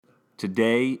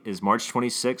Today is March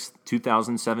 26th,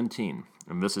 2017,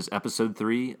 and this is episode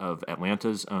 3 of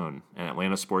Atlanta's Own, an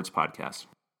Atlanta sports podcast.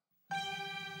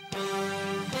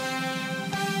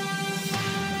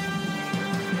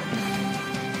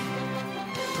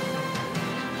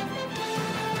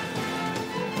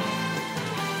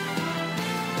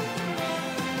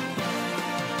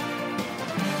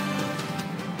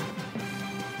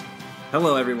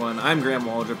 Hello, everyone. I'm Graham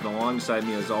Waldrop, and alongside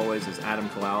me, as always, is Adam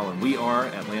Kalal, and we are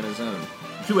Atlanta's Own.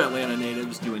 Two Atlanta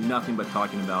natives doing nothing but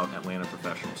talking about Atlanta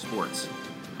professional sports.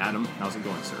 Adam, how's it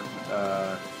going,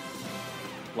 sir?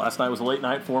 Last night was a late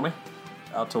night for me,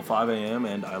 out till 5 a.m.,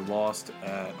 and I lost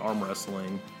at arm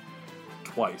wrestling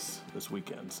twice this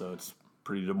weekend, so it's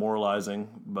pretty demoralizing,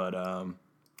 but, I'm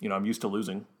used to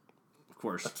losing. Of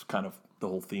course. That's kind of the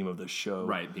whole theme of this show.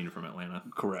 Right, being from Atlanta.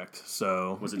 Correct.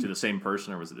 So Was it to the same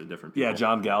person, or was it a different people? yeah,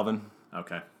 John Galvin.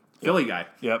 Okay. Philly guy.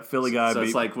 Yep, Philly guy. So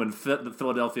it's like when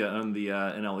Philadelphia owned the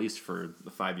NL East for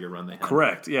the 5-year run they had.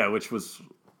 Correct, yeah, which was,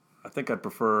 I think I'd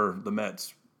prefer the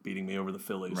Mets beating me over the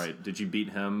Phillies. Right. Did you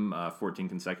beat him 14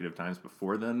 consecutive times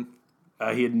before then?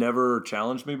 He had never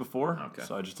challenged me before, Okay.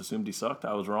 so I just assumed he sucked.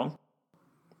 I was wrong.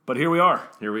 But here we are.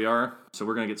 Here we are. So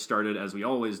we're going to get started, as we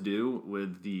always do,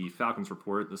 with the Falcons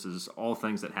report. This is all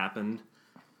things that happened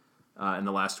in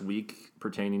the last week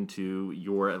pertaining to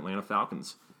your Atlanta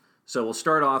Falcons. So we'll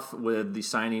start off with the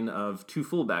signing of two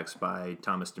fullbacks by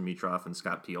Thomas Dimitroff and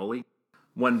Scott Pioli.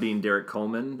 One being Derek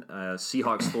Coleman,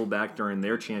 Seahawks fullback during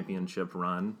their championship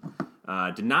run.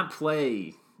 Did not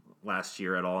play last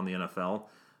year at all in the NFL.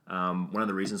 One of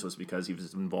the reasons was because he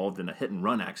was involved in a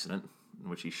hit-and-run accident in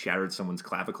which he shattered someone's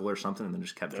clavicle or something and then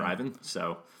just kept driving.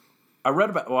 So I read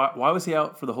about why was he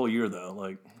out for the whole year though?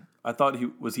 Like I thought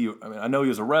I know he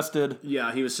was arrested.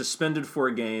 yeah, he was suspended 4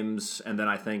 games, and then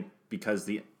I think because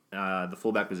the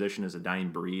fullback position is a dying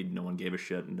breed, no one gave a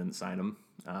shit and didn't sign him.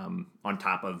 On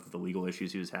top of the legal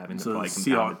issues he was having, that So probably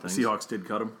compounded things. Seahawks did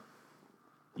cut him.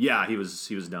 Yeah, he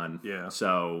was done. Yeah.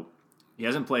 So he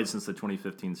hasn't played since the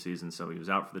 2015 season, so he was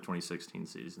out for the 2016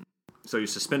 season. So he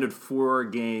was suspended 4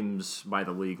 games by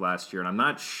the league last year, and I'm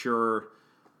not sure.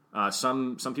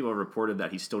 Some people have reported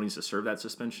that he still needs to serve that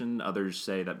suspension. Others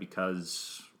say that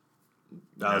because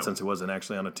Since he wasn't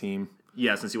actually on a team.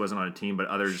 yeah, since he wasn't on a team, but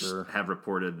others Sure. have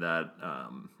reported that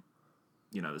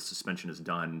the suspension is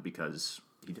done because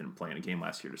he didn't play in a game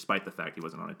last year, despite the fact he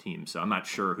wasn't on a team. So I'm not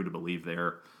sure who to believe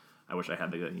there. I wish I had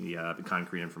the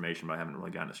concrete information, but I haven't really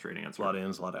gotten a straight answer. A lot of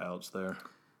ins, a lot of outs there.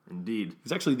 Indeed.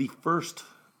 He's actually the first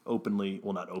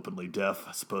not openly deaf.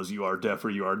 I suppose you are deaf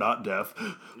or you are not deaf.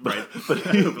 Right. But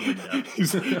Openly deaf.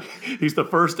 he's the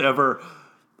first ever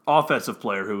offensive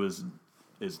player who is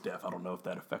deaf. I don't know if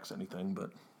that affects anything, but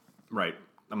Right.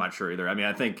 I'm not sure either. I mean,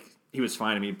 I think he was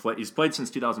fine. I mean, he's played since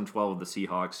 2012 with the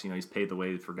Seahawks. He's paved the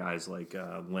way for guys like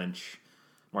Lynch,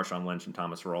 Marshawn Lynch, and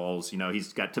Thomas Rawls.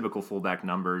 He's got typical fullback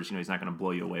numbers. He's not going to blow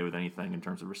you away with anything in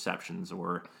terms of receptions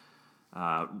or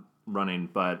running,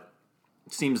 but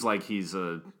it seems like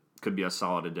could be a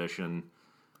solid addition.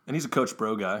 and he's a Coach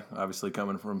Bro guy, obviously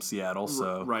coming from Seattle.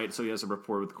 So Right, so he has a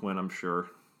rapport with Quinn, I'm sure.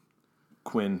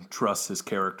 Quinn trusts his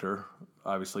character.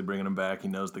 Obviously, bringing him back, he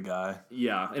knows the guy.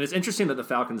 Yeah, and it's interesting that the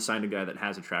Falcons signed a guy that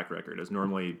has a track record, as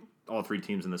normally all 3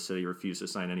 teams in the city refuse to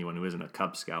sign anyone who isn't a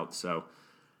Cub Scout. So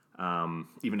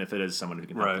even if it is someone who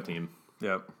can help Right. the team.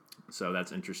 Yep. So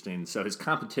that's interesting. So his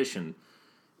competition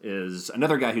is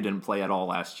another guy who didn't play at all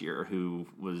last year, who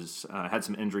was had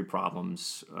some injury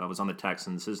problems, was on the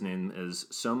Texans. His name is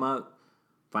Soma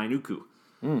Vainuku.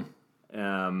 You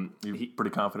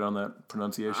pretty confident on that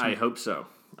pronunciation? I hope so.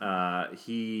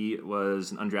 He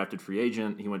was an undrafted free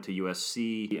agent. He went to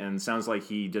USC, and sounds like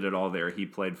he did it all there. He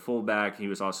played fullback. He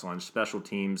was also on special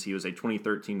teams. He was a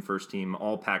 2013 first team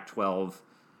All Pac-12,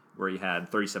 where he had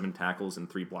 37 tackles and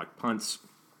 3 blocked punts.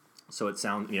 So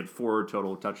he had 4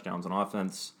 total touchdowns on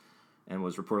offense and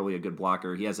was reportedly a good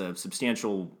blocker. He has a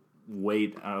substantial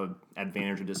weight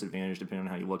advantage or disadvantage, depending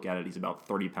on how you look at it. He's about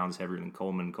 30 pounds heavier than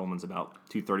Coleman. Coleman's about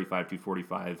 235,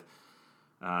 245.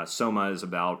 Soma is in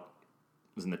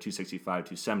the 265,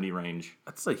 270 range.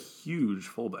 That's a huge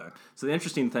fullback. So the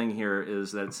interesting thing here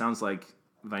is that it sounds like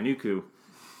Vainuku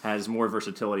has more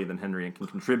versatility than Henry and can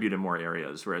contribute in more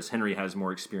areas, whereas Henry has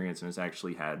more experience and has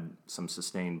actually had some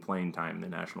sustained playing time in the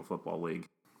National Football League.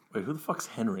 Wait, who the fuck's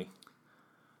Henry?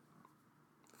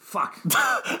 Fuck.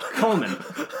 Coleman.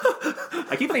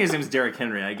 I keep thinking his name's Derrick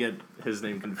Henry. I get his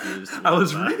name confused. I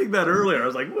was reading that earlier. I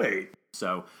was like, wait.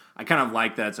 So I kind of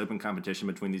like that it's open competition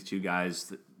between these two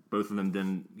guys. Both of them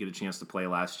didn't get a chance to play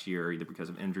last year, either because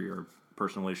of injury or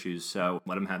personal issues. So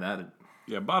let them have at it.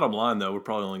 Yeah, bottom line, though, we're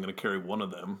probably only going to carry one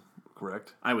of them,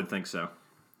 correct? I would think so.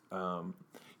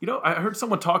 I heard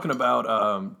someone talking about,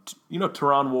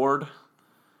 Teron Ward.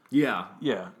 Yeah.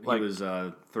 Yeah. He was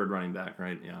third running back,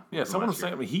 right? Yeah. Yeah, someone was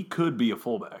saying he could be a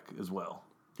fullback as well.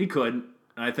 He could.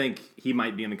 And I think he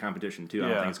might be in the competition, too. I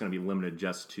don't think it's going to be limited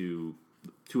just to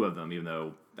two of them, even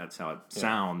though that's how it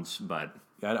sounds. But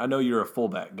yeah, I know you're a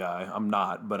fullback guy. I'm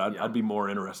not, but I'd be more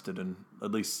interested in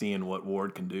at least seeing what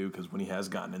Ward can do because when he has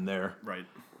gotten in there, right,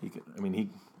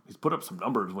 he's put up some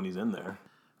numbers when he's in there.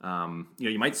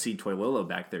 You might see Toilolo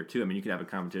back there too. I mean, you could have a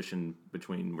competition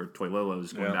between where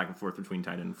Toilolo's going back and forth between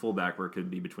tight end and fullback, where it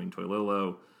could be between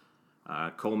Toilolo,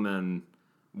 Coleman,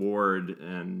 Ward,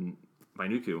 and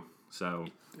Vainuku. So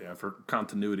yeah, for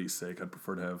continuity's sake, I'd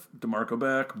prefer to have DeMarco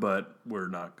back, but we're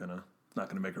not gonna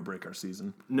make or break our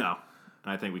season. No,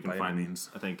 I think we can find means.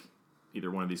 I think either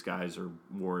one of these guys or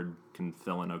Ward can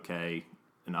fill in okay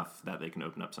enough that they can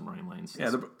open up some running lanes. Yeah,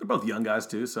 they're both young guys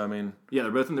too, so I mean, yeah,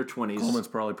 they're both in their 20s. Coleman's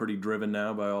probably pretty driven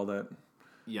now by all that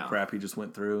crap he just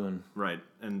went through, and right.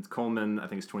 And Coleman, I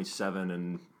think, is 27,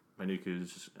 and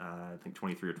Vainuku's I think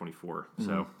 23 or 24. Mm-hmm.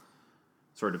 So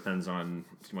sort of depends on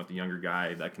if you want the younger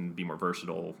guy that can be more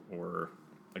versatile or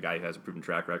a guy who has a proven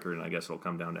track record, and I guess it'll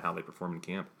come down to how they perform in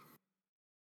camp.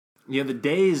 Yeah, the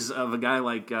days of a guy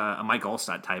like a Mike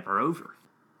Allstott type are over.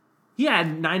 He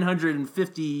had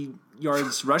 950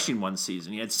 yards rushing one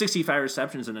season. He had 65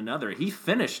 receptions in another. He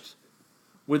finished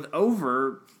with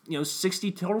over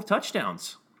 60 total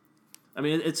touchdowns. I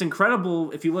mean, it's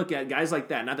incredible if you look at guys like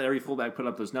that. Not that every fullback put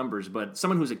up those numbers, but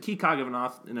someone who's a key cog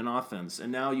in an offense,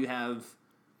 and now you have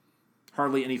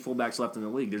hardly any fullbacks left in the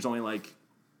league. There's only I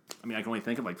can only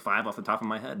think of 5 off the top of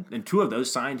my head, and 2 of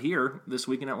those signed here this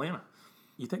week in Atlanta.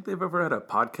 You think they've ever had a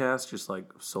podcast just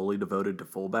solely devoted to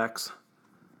fullbacks?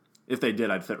 If they did,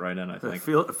 I'd fit right in, I think.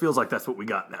 It feels like that's what we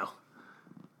got now.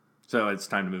 So it's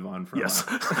time to move on from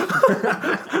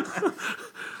that.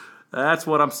 That's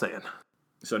what I'm saying.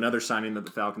 So another signing that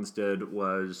the Falcons did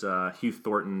was Hugh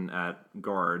Thornton at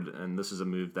guard, and this is a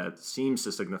move that seems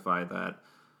to signify that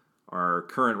our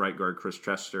current right guard, Chris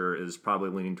Chester, is probably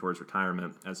leaning towards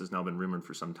retirement, as has now been rumored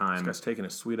for some time. This guy's taking a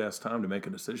sweet-ass time to make a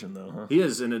decision, though, huh? He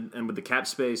is, and with the cap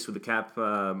space, with the cap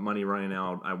money running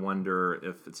out, I wonder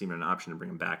if it's even an option to bring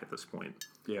him back at this point.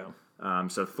 Yeah.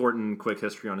 So Thornton, quick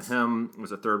history on him,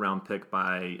 was a third-round pick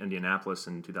by Indianapolis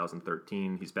in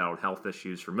 2013. He's battled health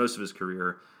issues for most of his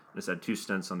career and has had 2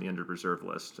 stints on the injured reserve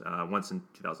list, once in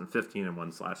 2015 and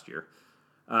once last year.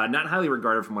 Not highly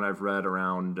regarded from what I've read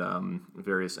around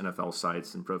various NFL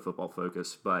sites and Pro Football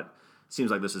Focus, but it seems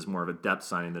like this is more of a depth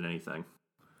signing than anything.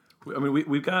 I mean,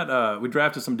 we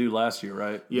drafted some dude last year,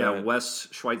 right? Yeah, Wes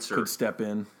Schweitzer. Could step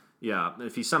in. Yeah,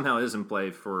 if he somehow is in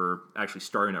play for actually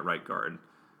starting at right guard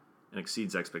and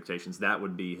exceeds expectations, that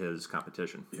would be his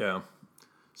competition. Yeah.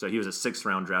 So he was a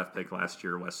 6th-round draft pick last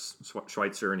year, Wes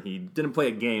Schweitzer, and he didn't play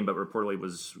a game, but reportedly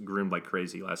was groomed like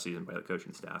crazy last season by the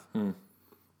coaching staff.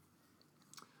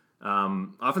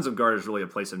 Offensive guard is really a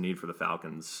place of need for the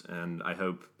Falcons, and I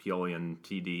hope Pioli and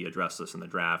TD address this in the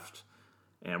draft.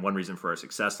 And one reason for our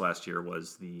success last year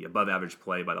was the above-average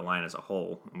play by the line as a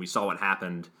whole. And we saw what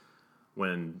happened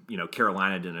when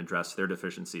Carolina didn't address their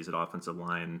deficiencies at offensive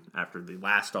line after the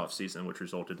last offseason, which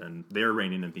resulted in their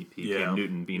reigning MVP, Cam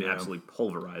Newton, being absolutely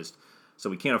pulverized. So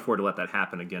we can't afford to let that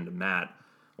happen again to Matt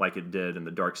like it did in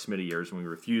the Dark Smitty years when we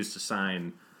refused to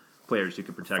sign players who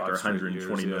could protect our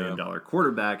 $120 million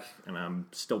quarterback, and I'm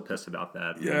still pissed about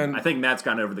that. Yeah, and I think Matt's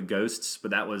gotten over the ghosts,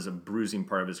 but that was a bruising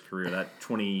part of his career. That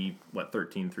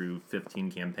 13 through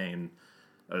 15 campaign,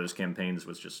 those campaigns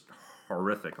was just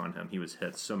horrific on him. He was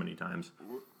hit so many times.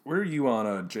 Where are you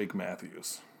on Jake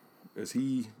Matthews? Is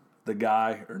he the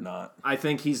guy or not? I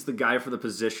think he's the guy for the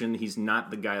position. He's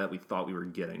not the guy that we thought we were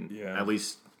getting. Yeah. At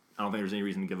least I don't think there's any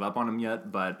reason to give up on him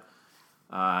yet, but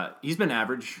he's been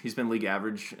average. He's been league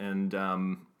average, and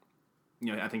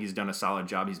I think he's done a solid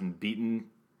job. He's been beaten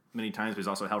many times, but he's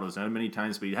also held his own many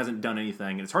times, but he hasn't done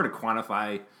anything. And it's hard to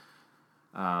quantify,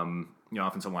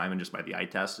 offensive linemen just by the eye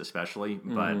test, especially.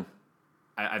 Mm-hmm. But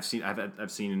I've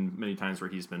seen many times where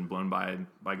he's been blown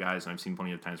by guys, and I've seen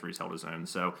plenty of times where he's held his own.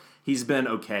 So he's been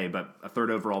okay, but a 3rd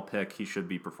overall pick, he should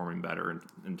be performing better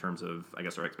in terms of, I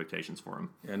guess, our expectations for him.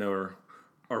 Yeah, I know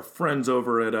our friends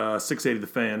over at 680 The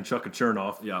Fan, Chuck and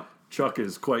Chernoff. Yeah. Chuck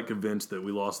is quite convinced that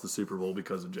we lost the Super Bowl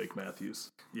because of Jake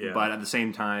Matthews. Yeah. But at the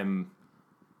same time,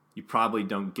 you probably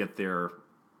don't get there.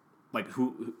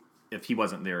 Who if he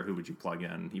wasn't there, who would you plug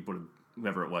in? He would have,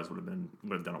 whoever it was, would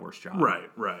have done a worse job.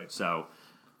 Right. So,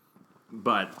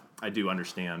 but I do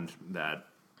understand that.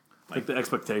 I think the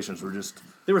expectations were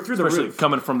they were through the roof.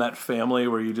 Coming from that family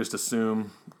where you just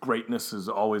assume greatness is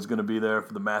always going to be there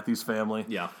for the Matthews family.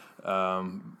 Yeah.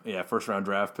 1st-round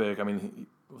draft pick. I mean,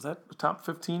 Was that a top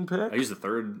 15 pick? He was the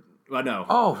third. Well, no.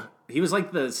 Oh, He was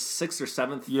like the 6th or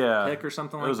 7th pick or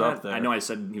something like was that. up there. I know I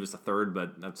said he was the third,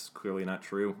 but that's clearly not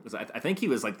true. 'Cause I think he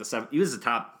was like the 7th. He was the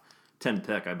top 10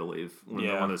 pick, I believe. One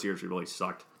of those years he really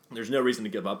sucked. There's no reason to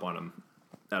give up on him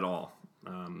at all.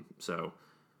 So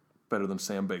better than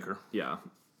Sam Baker. yeah,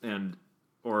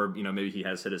 or maybe he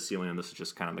has hit his ceiling, and this is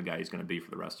just kind of the guy he's going to be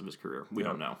for the rest of his career. We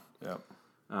don't know. Yeah.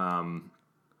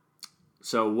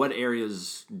 So what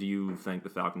areas do you think the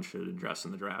Falcons should address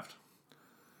in the draft?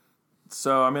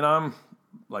 So, I mean, I'm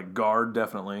like guard,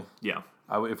 definitely. Yeah.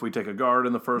 If we take a guard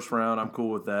in the first round, I'm cool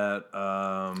with that.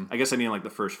 I guess I mean like the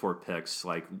first 4 picks,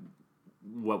 like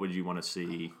what would you want to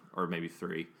see, or maybe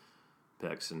 3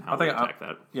 picks, and how would you attack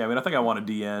that? Yeah, I mean, I think I want a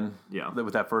DN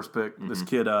with that first pick. This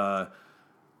kid,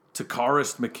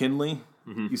 Takaris McKinley,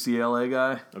 UCLA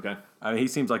guy. Okay. I mean, he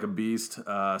seems like a beast.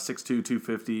 6'2",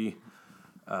 250.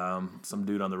 Some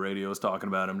dude on the radio was talking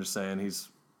about him, just saying he's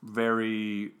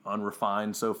very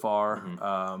unrefined so far,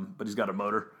 but he's got a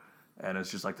motor, and it's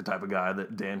just like the type of guy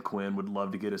that Dan Quinn would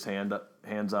love to get his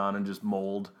hands on and just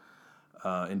mold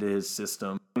into his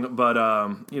system. But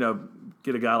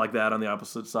get a guy like that on the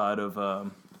opposite side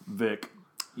of Vic.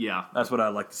 Yeah, that's what I'd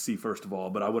like to see first of all.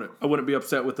 But I wouldn't be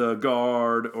upset with a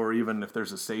guard, or even if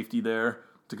there's a safety there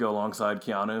to go alongside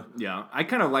Keanu. Yeah, I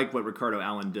kind of like what Ricardo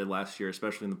Allen did last year,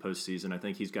 especially in the postseason. I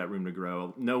think he's got room to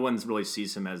grow. No one's really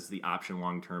sees him as the option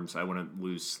long term, so I wouldn't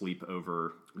lose sleep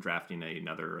over drafting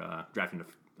another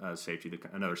safety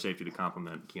to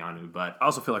complement Keanu. But I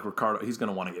also feel like Ricardo, he's going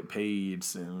to want to get paid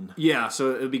soon. Yeah,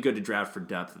 so it would be good to draft for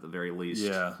depth at the very least.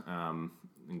 Yeah.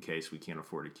 In case we can't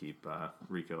afford to keep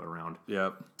Rico around.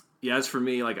 Yep. Yeah, as for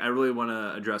me, like I really want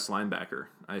to address linebacker.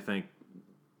 I think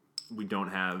we don't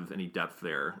have any depth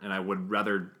there, and I would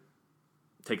rather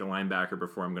take a linebacker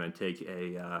before I'm going to take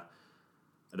a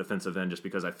defensive end, just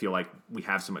because I feel like we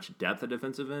have so much depth at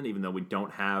defensive end, even though we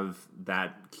don't have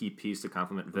that key piece to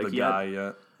complement Vic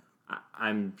yet.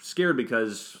 I'm scared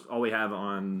because all we have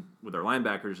on with our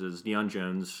linebackers is Deion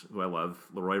Jones, who I love,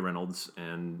 Leroy Reynolds,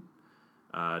 and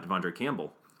Devondre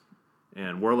Campbell.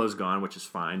 And Warlow's gone, which is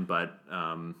fine, but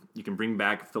you can bring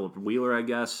back Philip Wheeler, I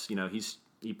guess.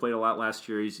 He played a lot last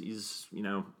year. He's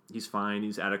fine.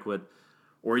 He's adequate.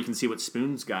 Or you can see what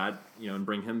Spoon's got, and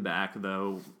bring him back.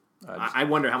 Though I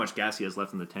wonder how much gas he has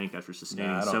left in the tank after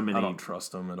sustaining so many. I don't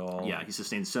trust him at all. Yeah, he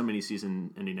sustained so many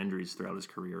season-ending injuries throughout his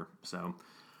career. So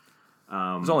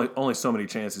there's only so many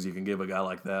chances you can give a guy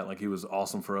like that. Like, he was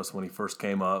awesome for us when he first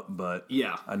came up, but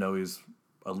yeah, I know he's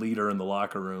a leader in the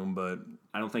locker room, but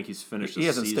I don't think he's finished. He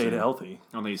hasn't stayed healthy.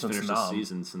 I don't think he's finished the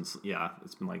season since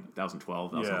it's been like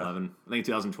 2012, 2011. Yeah. I think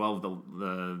 2012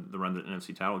 the run to the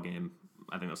NFC title game.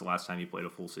 I think that was the last time he played a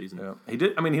full season. Yeah, he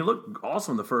did. I mean, he looked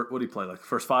awesome the first. What did he play, like the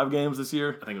first 5 games this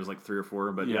year? I think it was like 3 or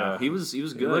 4, but yeah, he was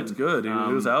good. He looked good. He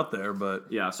was out there, but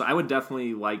yeah. So I would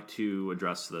definitely like to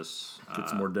address this. Get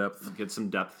some more depth. Get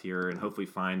some depth here, and hopefully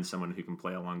find someone who can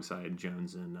play alongside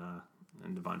Jones and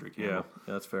Devondre Campbell.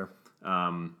 Yeah, that's fair.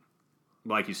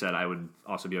 Like you said, I would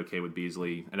also be okay with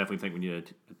Beasley. I definitely think we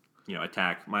need to,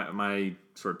 attack. My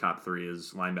sort of top 3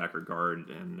 is linebacker, guard,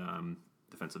 and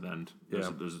defensive end.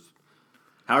 Those,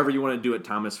 however you want to do it,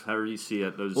 Thomas. However you see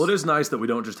it. Well, it is nice that we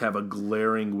don't just have a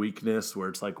glaring weakness where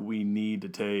it's like we need to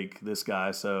take this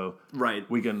guy, so right.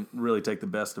 We can really take the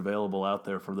best available out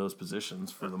there for those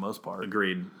positions for the most part.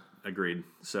 Agreed.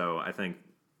 So I think.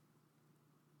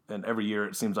 And every year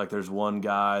it seems like there's one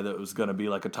guy that was going to be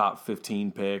like a top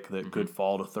 15 pick that could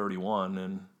fall to 31,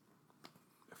 and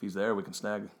if he's there, we can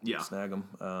snag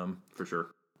him. For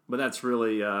sure. But that's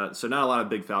really so not a lot of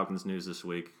big Falcons news this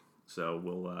week. So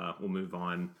we'll move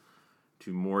on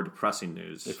to more depressing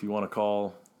news. If you want to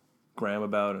call Graham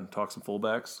about and talk some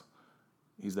fullbacks,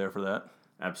 he's there for that.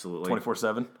 Absolutely.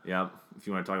 24/7. Yeah. If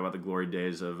you want to talk about the glory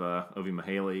days of Ovi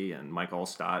Mahaley and Mike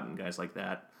Allstott and guys like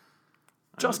that.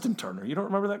 Justin Turner. You don't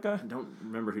remember that guy? I don't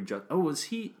remember who was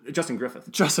he? Justin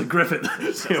Griffith. Justin Griffith.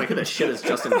 Like, who the shit is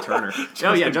Justin Turner?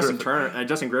 Justin Turner.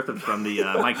 Justin Griffith from the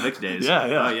Mike Vick days. Yeah.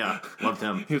 Oh, yeah. Loved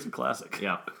him. He was a classic.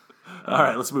 Yeah. All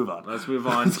right, let's move on. Let's move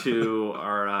on to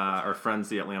our friends,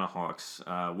 the Atlanta Hawks.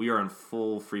 We are in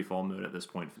full free fall mode at this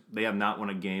point. They have not won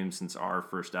a game since our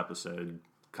first episode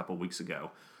a couple weeks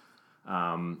ago.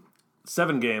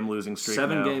 7-game losing streak.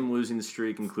 7-game losing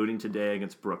streak, including today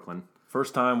against Brooklyn.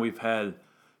 First time we've had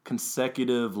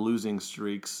consecutive losing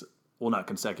streaks. Well, not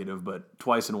consecutive, but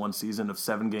twice in one season of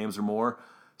 7 games or more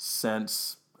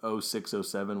since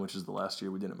 06-07, which is the last year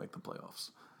we didn't make the playoffs.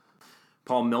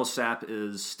 Paul Millsap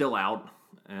is still out,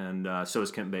 and so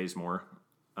is Kent Bazemore.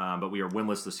 But we are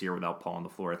winless this year without Paul on the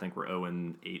floor. I think we're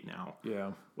 0-8 now.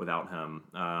 Yeah, without him.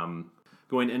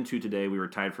 Going into today, we were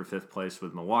tied for 5th place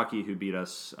with Milwaukee, who beat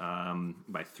us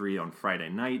by 3 on Friday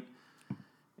night.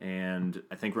 And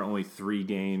I think we're only 3 or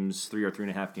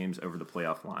 3.5 games over the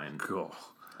playoff line. Cool.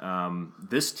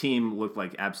 This team looked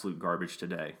like absolute garbage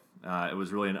today. It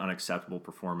was really an unacceptable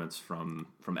performance from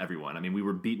everyone. I mean, we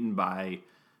were beaten by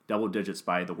double digits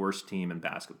by the worst team in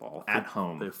basketball at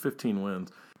home. They have 15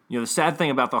 wins. You know, the sad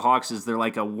thing about the Hawks is they're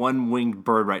like a one-winged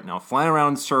bird right now, flying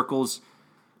around in circles,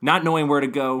 not knowing where to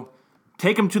go.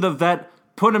 Take them to the vet,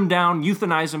 put them down,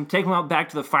 euthanize them, take them out back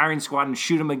to the firing squad and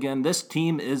shoot them again. This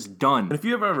team is done. And if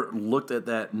you ever looked at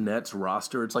that Nets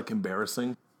roster, it's like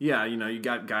embarrassing. Yeah, you know, you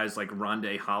got guys like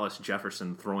Rondé Hollis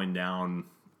Jefferson throwing down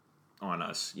on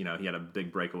us. You know, he had a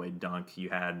big breakaway dunk. You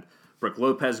had Brook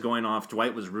Lopez going off.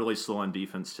 Dwight was really slow on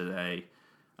defense today.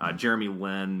 Jeremy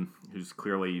Lin, who's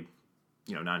clearly,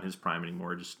 you know, not in his prime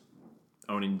anymore, just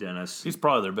owning Dennis. He's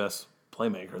probably their best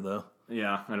playmaker, though.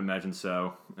 Yeah, I'd imagine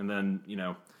so. And then, you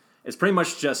know, it's pretty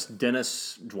much just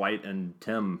Dennis, Dwight, and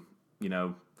Tim. You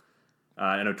know,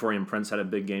 I know Taurean Prince had a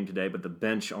big game today, but the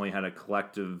bench only had a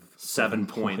collective 7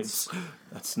 points.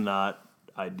 That's not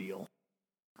ideal.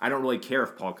 I don't really care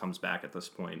if Paul comes back at this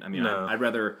point. I mean, No. I'd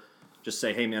rather just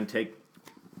say, hey, man, take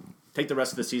the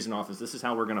rest of the season off. This is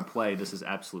how we're going to play. This is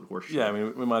absolute horseshit. Yeah, I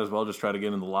mean, we might as well just try to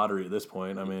get in the lottery at this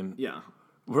point. I mean, Yeah.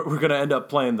 we're going to end up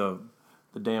playing the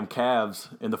damn Cavs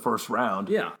in the first round.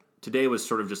 Yeah. Today was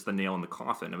sort of just the nail in the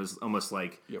coffin. It was almost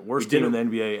like... Yeah, worst team in the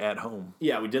NBA at home.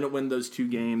 Yeah, we didn't win those 2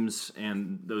 games,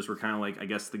 and those were kind of like, I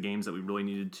guess, the games that we really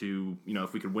needed to, you know,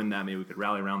 if we could win that, maybe we could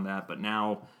rally around that. But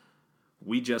now,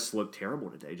 we just look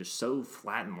terrible today, just so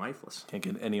flat and lifeless. Can't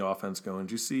get any offense going.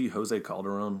 Did you see Jose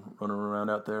Calderon running around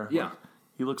out there? Yeah. Like,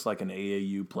 he looks like an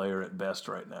AAU player at best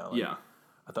right now. Like, Yeah.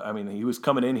 I mean, he was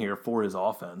coming in here for his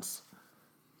offense,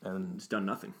 and He's done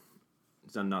nothing.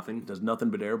 He's done nothing. does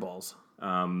nothing but air balls.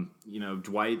 You know,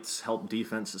 Dwight's help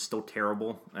defense is still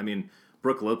terrible. I mean,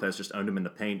 Brook Lopez just owned him in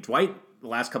the paint. Dwight, the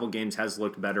last couple games, has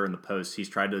looked better in the post. He's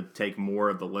tried to take more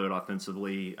of the load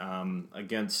offensively.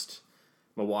 Against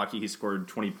Milwaukee, he scored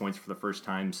 20 points for the first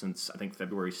time since, I think,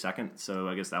 February 2nd. So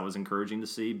I guess that was encouraging to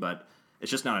see. But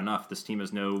it's just not enough. This team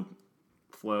has no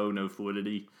flow, no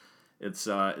fluidity. It's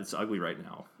ugly right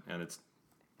now. And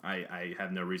I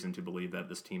have no reason to believe that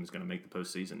this team is going to make the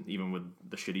postseason, even with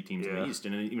the shitty teams in the East.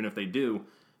 And even if they do,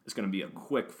 it's going to be a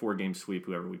quick 4-game sweep,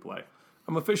 whoever we play.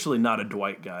 I'm officially not a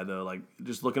Dwight guy, though. Like,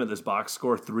 just looking at this box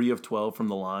score, 3 of 12 from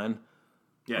the line.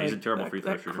 Yeah, he's a terrible free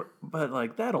throw shooter. But,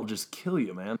 like, that'll just kill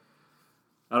you, man.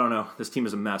 I don't know. This team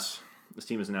is a mess. This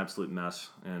team is an absolute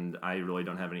mess, and I really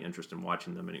don't have any interest in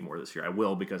watching them anymore this year. I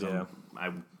will because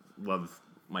I love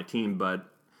my team, but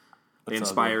they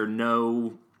inspire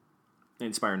nothing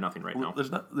right now.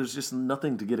 There's just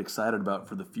nothing to get excited about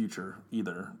for the future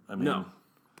either. I mean, No.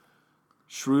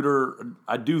 Schroeder,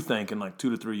 I do think in like 2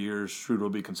 to 3 years, Schroeder will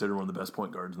be considered one of the best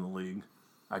point guards in the league.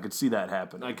 I could see that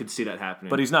happen. I could see that happening.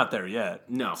 But he's not there yet.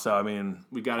 No. So, I mean,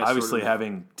 We gotta obviously sort of-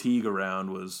 having Teague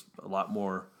around was a lot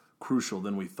more crucial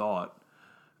than we thought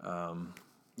yeah.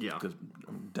 because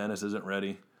Dennis isn't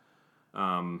ready.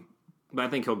 But I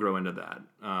think he'll grow into that.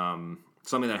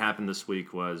 Something that happened this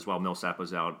week was while Millsap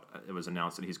was out, it was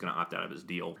announced that he's going to opt out of his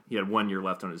deal. He had 1 year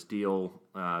left on his deal,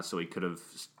 so he could have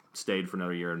stayed for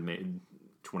another year and made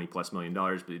 $20+ million,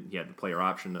 but he had the player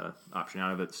option to option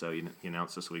out of it, so he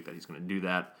announced this week that he's going to do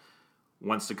that.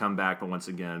 Wants to come back, but once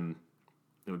again,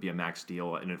 it would be a max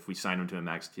deal, and if we sign him to a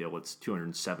max deal, it's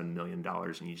 $207 million,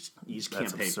 and you just can't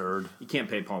That's pay. absurd. You can't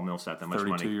pay Paul Millsap that much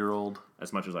money. 32-year-old.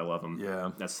 As much as I love him, Yeah.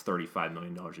 that's $35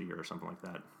 million a year or something like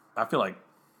that. I feel like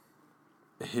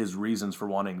his reasons for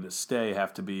wanting to stay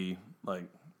have to be like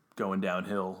going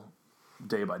downhill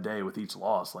day by day with each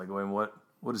loss. Like, I mean, what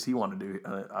does he want to do?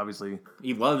 Obviously,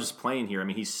 He loves playing here. I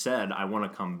mean, he said, I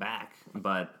want to come back,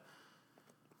 but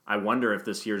I wonder if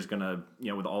this year's going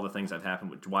to, with all the things that have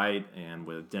happened with Dwight and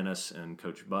with Dennis and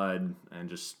Coach Bud and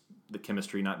just the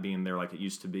chemistry not being there like it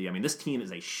used to be. I mean, this team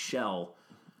is a shell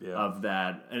of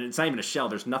that, and it's not even a shell.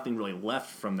 There's nothing really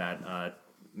left from that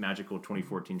magical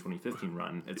 2014-2015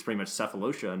 run. It's pretty much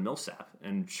Cephalosha and Millsap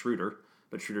and Schroeder,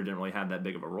 but Schroeder didn't really have that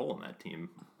big of a role in that team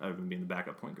other than being the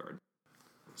backup point guard.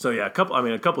 so yeah, a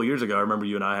couple years ago, I remember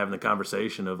you and I having the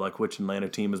conversation of like which Atlanta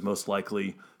team is most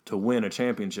likely to win a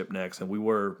championship next, and we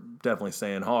were definitely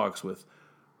saying Hawks with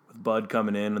Bud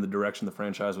coming in and the direction the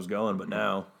franchise was going, but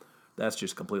now that's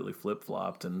just completely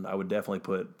flip-flopped, and I would definitely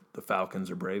put the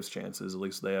Falcons or Braves chances. At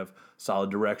least they have solid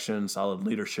direction, solid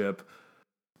leadership.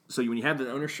 So when you have the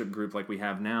ownership group like we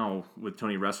have now with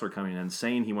Tony Ressler coming in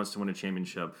saying he wants to win a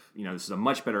championship, this is a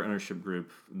much better ownership group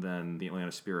than the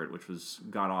Atlanta Spirit, which was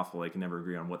god-awful. They could never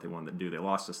agree on what they wanted to do. They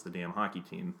lost us the damn hockey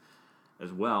team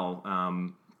as well.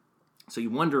 So you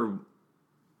wonder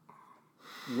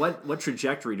what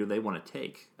trajectory do they want to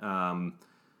take?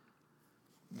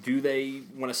 Do they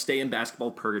want to stay in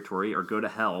basketball purgatory or go to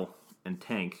hell and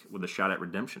tank with a shot at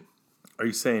redemption? Are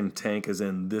you saying tank as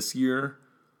in this year?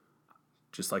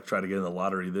 Just like try to get in the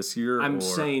lottery this year? I'm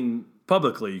saying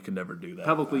publicly you can never do that.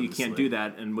 Publicly obviously. You can't do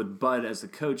that. And with Bud as the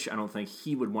coach, I don't think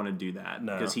he would want to do that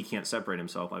No. because he can't separate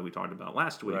himself like we talked about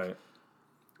last week. Right.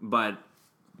 But,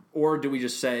 or do we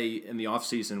just say in the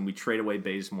offseason we trade away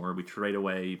Bazemore, we trade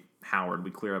away Howard,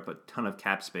 we clear up a ton of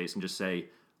cap space and just say,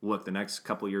 look, the next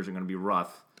couple of years are going to be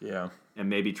rough. Yeah. And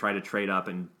maybe try to trade up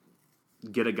and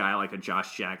get a guy like a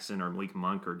Josh Jackson or Malik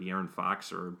Monk or De'Aaron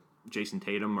Fox or Jason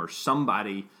Tatum or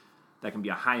somebody that can be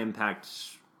a high-impact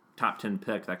top 10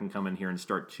 pick that can come in here and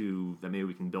start to, that maybe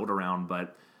we can build around. But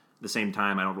at the same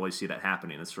time, I don't really see that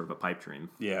happening. It's sort of a pipe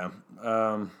dream. Yeah.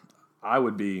 I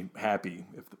would be happy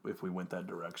if we went that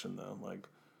direction, though. Like,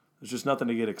 there's just nothing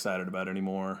to get excited about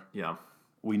anymore. Yeah.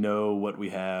 We know what we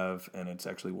have, and it's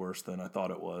actually worse than I thought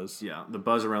it was. Yeah, the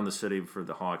buzz around the city for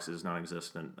the Hawks is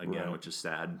non-existent again, Right. which is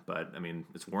sad. But, I mean,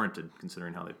 it's warranted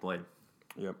considering how they played.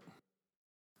 Yep.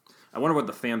 I wonder what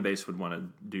the fan base would want to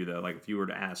do, though. Like, if you were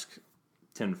to ask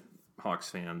 10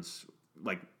 Hawks fans,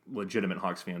 like legitimate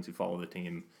Hawks fans who follow the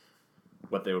team,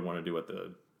 what they would want to do,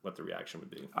 what the reaction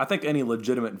would be. I think any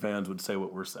legitimate fans would say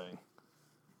what we're saying.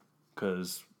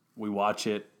 Because we watch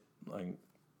it, like,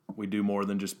 we do more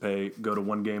than just go to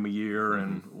one game a year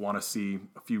and want to see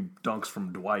a few dunks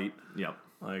from Dwight. Yep.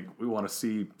 Like, we want to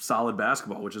see solid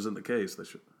basketball, which isn't the case.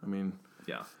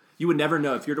 Yeah. You would never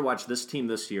know if you were to watch this team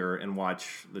this year and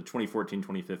watch the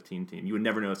 2014-2015 team. You would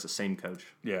never know it's the same coach.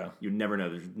 Yeah. You'd never know.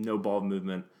 There's no ball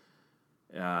movement.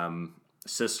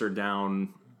 Assists are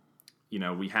down. You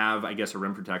know, we have, I guess, a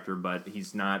rim protector, but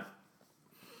he's not.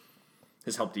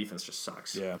 His help defense just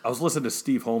sucks. Yeah. I was listening to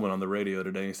Steve Holman on the radio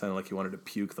today. He sounded like he wanted to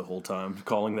puke the whole time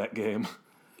calling that game.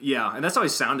 Yeah, and that's how he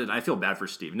sounded. I feel bad for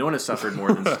Steve. No one has suffered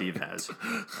more than Steve has.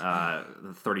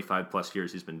 The 35-plus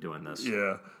years he's been doing this.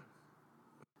 Yeah.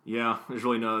 Yeah, there's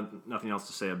really nothing else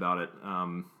to say about it.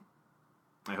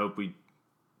 I hope we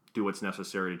do what's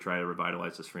necessary to try to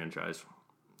revitalize this franchise,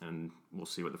 and we'll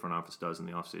see what the front office does in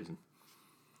the offseason.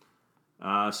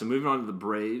 So moving on to the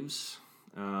Braves.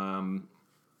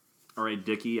 R.A.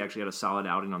 Dickey actually had a solid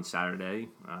outing on Saturday.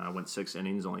 Went 6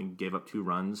 innings, only gave up 2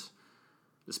 runs,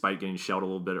 despite getting shelled a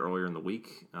little bit earlier in the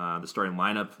week. The starting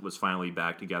lineup was finally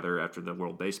back together after the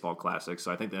World Baseball Classic, so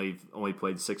I think they've only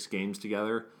played 6 games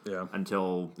together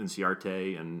until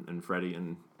Inciarte and Freddie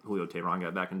and Julio Teheran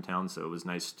got back in town, so it was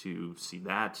nice to see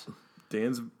that.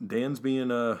 Dan's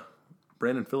being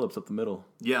Brandon Phillips up the middle.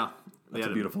 Yeah. That's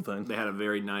a beautiful thing. They had a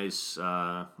very nice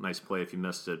play. If you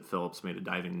missed it, Phillips made a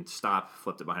diving stop,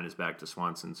 flipped it behind his back to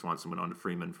Swanson. Swanson went on to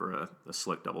Freeman for a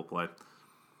slick double play.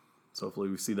 So hopefully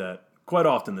we see that quite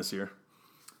often this year.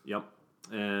 Yep.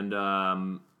 And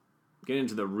getting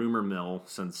into the rumor mill,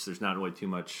 since there's not really too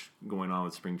much going on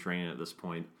with spring training at this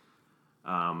point,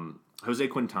 Jose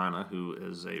Quintana, who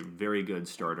is a very good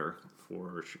starter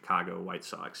for Chicago White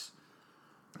Sox,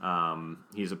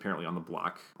 he's apparently on the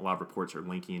block. A lot of reports are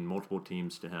linking multiple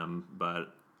teams to him,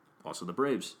 but also the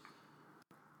Braves.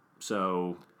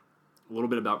 So a little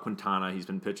bit about Quintana. He's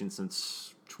been pitching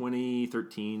since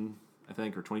 2013, I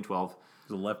think, or 2012.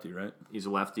 He's a lefty, right? He's a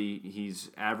lefty. He's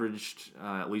averaged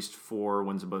at least 4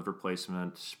 wins above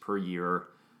replacement per year.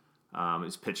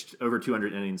 He's pitched over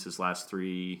 200 innings his last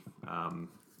three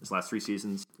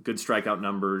seasons. Good strikeout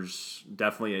numbers.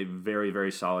 Definitely a very,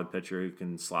 very solid pitcher who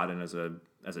can slot in as a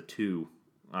 2,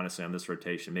 honestly, on this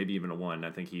rotation. Maybe even a 1.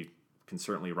 I think he can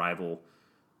certainly rival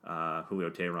Julio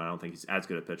Teheran. I don't think he's as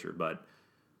good a pitcher, but,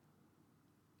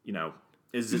 you know,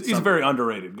 he's a very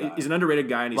underrated guy. He's an underrated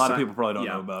guy. And a lot of people probably don't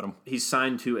know about him. He's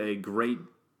signed to a great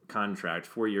contract,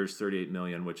 4 years, $38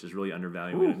 million, which is really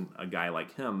undervaluing a guy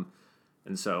like him.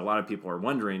 And so a lot of people are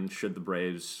wondering, should the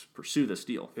Braves pursue this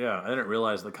deal? Yeah, I didn't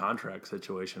realize the contract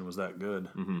situation was that good.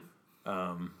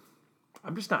 Mm-hmm.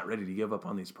 I'm just not ready to give up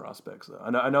on these prospects, though.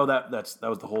 I know that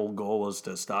was the whole goal, was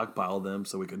to stockpile them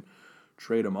so we could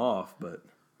trade them off. But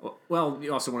well,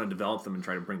 you also want to develop them and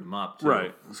try to bring them up, too.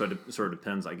 Right? So it sort of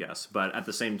depends, I guess. But at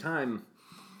the same time,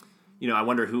 you know, I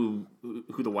wonder who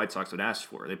the White Sox would ask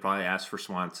for. They probably ask for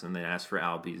Swanson. They'd ask for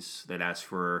Albies. They'd ask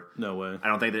for... No way. I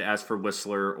don't think they'd ask for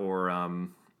Whistler or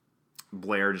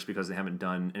Blair just because they haven't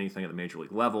done anything at the major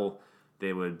league level.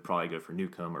 They would probably go for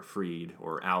Newcomb or Fried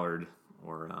or Allard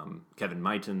or Kevin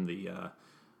Maiton, the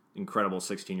incredible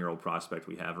 16-year-old prospect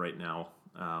we have right now.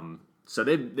 So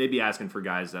they'd be asking for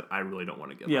guys that I really don't want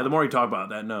to give up. The more you talk about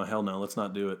that, no, hell no, let's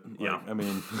not do it. Yeah. I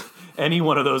mean, any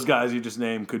one of those guys you just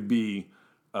named could be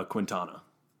Quintana.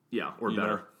 Yeah, or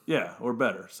better. Yeah, or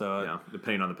better. So Yeah,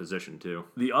 depending on the position too.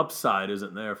 the upside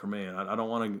isn't there for me. I don't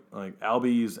want to like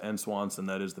Albies and Swanson.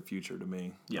 That is the future to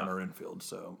me on our infield.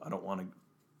 So I don't want to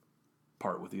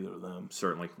part with either of them.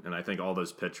 Certainly, and I think all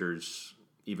those pitchers,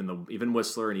 even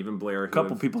Whistler and even Blair, A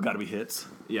couple people got to be hits.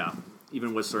 yeah,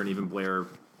 even Whistler and even Blair,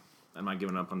 I'm not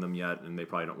giving up on them yet, and they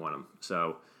probably don't want them.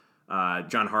 So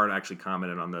John Hart actually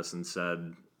commented on this and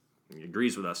said he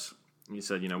agrees with us. He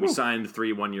said, we signed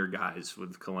 3 one-year guys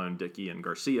with Colon, Dickey, and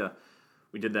Garcia.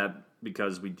 We did that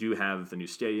because we do have the new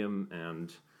stadium,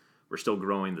 and we're still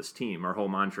growing this team. Our whole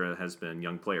mantra has been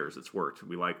young players. It's worked.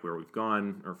 We like where we've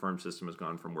gone. Our farm system has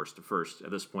gone from worst to first.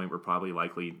 At this point, we're probably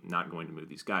likely not going to move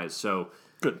these guys. So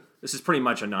Good. This is pretty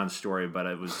much a non-story, but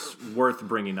it was worth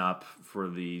bringing up for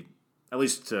at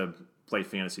least to play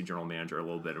fantasy general manager a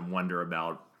little bit and wonder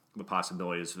about the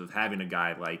possibilities of having a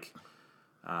guy like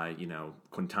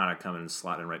Quintana coming and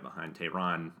slotting right behind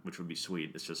Tehran, which would be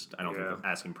sweet. It's just I don't think the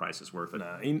asking price is worth it.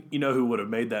 Nah, you know who would have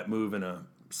made that move in a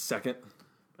second?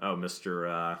 Oh,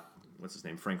 Mr. What's his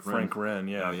name? Frank Wren. Frank Wren,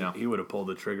 yeah. He would have pulled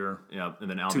the trigger. Yeah, and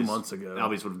then Albies, 2 months ago.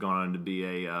 Albies would have gone on to be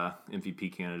a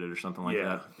MVP candidate or something like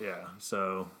that. Yeah.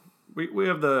 So we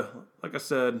have like I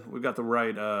said, we've got the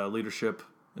right leadership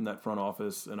in that front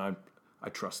office, and I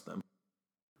trust them.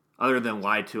 Other than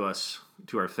lie to us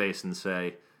to our face and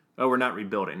say, "Oh, we're not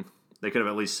rebuilding," they could have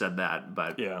at least said that.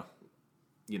 But Yeah.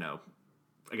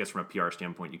 I guess from a PR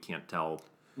standpoint, you can't tell.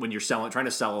 When you're trying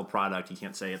to sell a product, you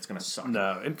can't say it's going to suck.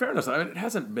 No, in fairness, it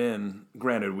hasn't been.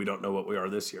 Granted, we don't know what we are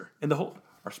this year, and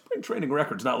our spring training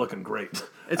record's not looking great.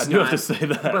 It's I do not, have to say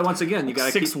that. But once again, you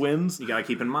got 6 wins. You got to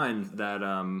keep in mind that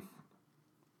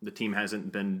the team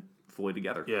hasn't been fully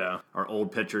together. Yeah. Our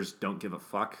old pitchers don't give a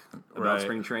fuck about Right.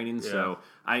 spring training, so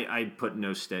I put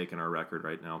no stake in our record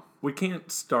right now. We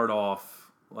can't start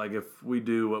off like if we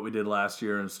do what we did last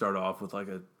year and start off with like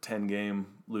a 10-game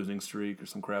losing streak or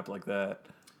some crap like that.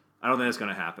 I don't think that's going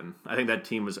to happen. I think that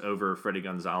team was over Freddie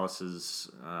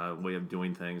Gonzalez's way of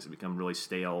doing things. It become really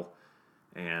stale,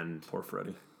 and Poor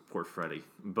Freddie.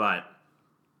 But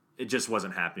it just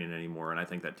wasn't happening anymore, and I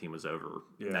think that team was over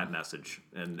that message.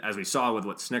 And as we saw with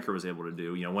what Snicker was able to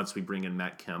do, once we bring in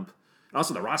Matt Kemp, and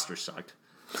also the roster sucked,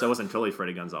 so it wasn't totally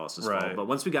Freddie Gonzalez's fault. But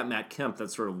once we got Matt Kemp,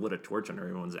 that sort of lit a torch under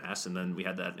everyone's ass, and then we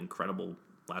had that incredible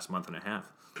last month and a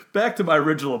half. Back to my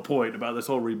original point about this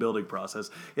whole rebuilding process.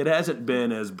 It hasn't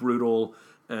been as brutal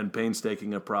and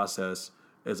painstaking a process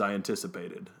as I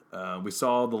anticipated. We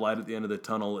saw the light at the end of the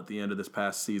tunnel at the end of this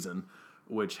past season,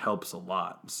 which helps a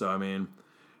lot. So, I mean,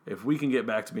 if we can get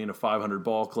back to being a 500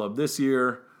 ball club this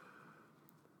year,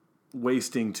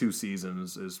 wasting 2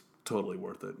 seasons is totally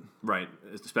worth it. Right,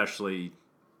 especially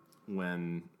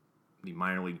when the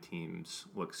minor league teams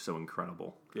look so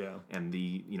incredible. Yeah. And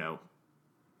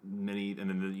and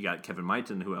then you got Kevin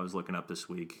Maiton, who I was looking up this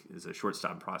week, is a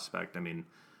shortstop prospect. I mean,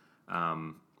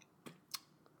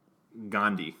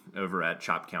 Gandhi over at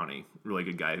Chop County, really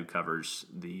good guy who covers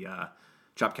the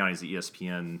Chop County is the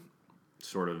ESPN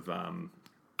sort of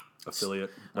Affiliate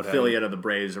of the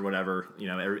Braves or whatever.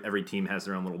 Every team has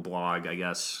their own little blog, I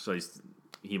guess. So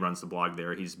he runs the blog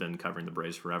there. He's been covering the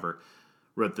Braves forever.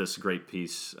 Wrote this great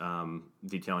piece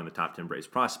detailing the top 10 Braves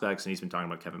prospects, and he's been talking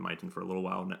about Kevin Maiton for a little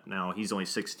while now. He's only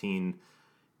 16.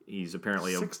 He's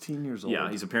apparently 16 years old. Yeah,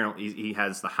 he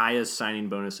has the highest signing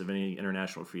bonus of any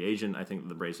international free agent. I think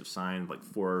the Braves have signed like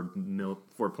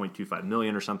 $4.25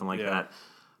 million or something like that.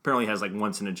 Apparently, has like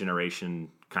once in a generation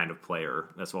kind of player.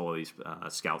 That's what all these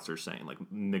scouts are saying, like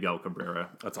Miguel Cabrera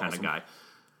kind of guy.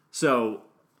 So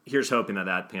here's hoping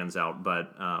that pans out,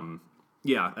 but.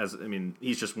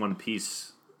 He's just one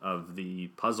piece of the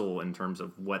puzzle in terms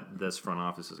of what this front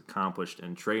office has accomplished,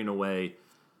 and trading away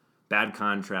bad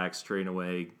contracts, trading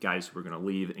away guys who are going to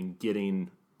leave, and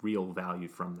getting real value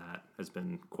from that has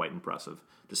been quite impressive,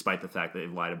 despite the fact that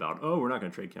they've lied about, oh, we're not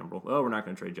going to trade Kimbrel, oh, we're not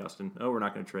going to trade Justin, oh, we're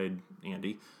not going to trade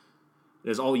Andy. It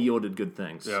has all yielded good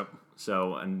things. Yep.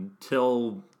 So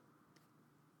until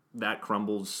that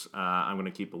crumbles, I'm going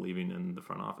to keep believing in the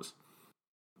front office.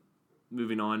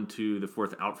 Moving on to the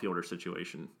fourth outfielder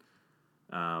situation.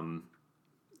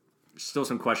 Still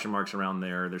some question marks around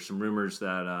there. There's some rumors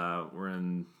that we're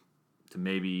in to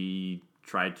maybe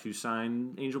try to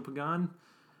sign Angel Pagan,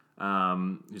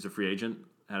 who's a free agent.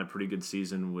 Had a pretty good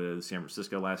season with San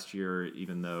Francisco last year,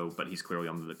 but he's clearly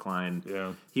on the decline.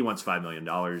 Yeah. He wants $5 million.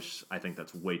 I think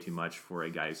that's way too much for a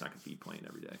guy who's not going to be playing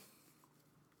every day.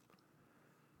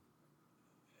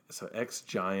 So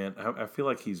ex-Giant, I feel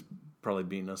like he's probably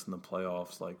beaten us in the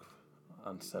playoffs like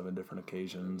on 7 different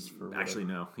occasions. Actually,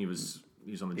 no, he was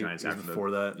on the Giants after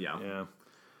before that. Yeah.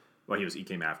 Well, he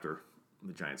came after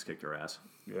the Giants kicked our ass.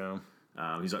 Yeah.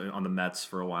 He's on the Mets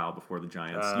for a while before the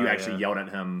Giants. You actually yelled at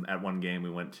him at one game we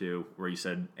went to where you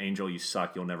said, "Angel, you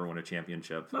suck. You'll never win a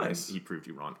championship." Nice. And he proved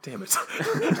you wrong. Damn it.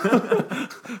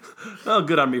 Well,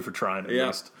 good on me for trying at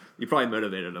least. You probably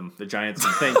motivated them. The Giants,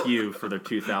 thank you for their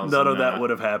 2000. None of that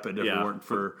would have happened if it weren't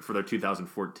for their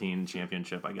 2014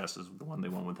 championship, I guess, is the one they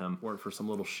won with him. Weren't for some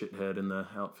little shithead in the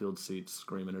outfield seats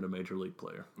screaming at a major league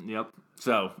player. Yep.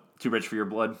 So, too rich for your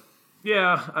blood?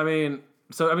 Yeah, I mean,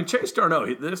 Chase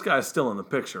Darno, this guy's still in the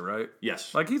picture, right?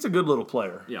 Yes. Like, he's a good little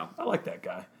player. Yeah. I like that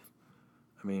guy.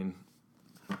 I mean,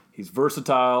 he's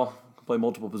versatile, can play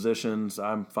multiple positions.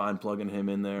 I'm fine plugging him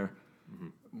in there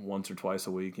once or twice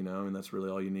a week, and that's really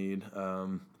all you need.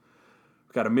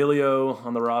 We've got Emilio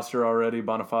on the roster already,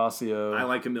 Bonifacio. I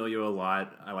like Emilio a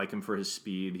lot. I like him for his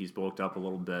speed. He's bulked up a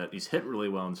little bit. He's hit really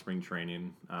well in spring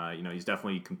training. He's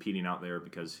definitely competing out there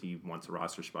because he wants a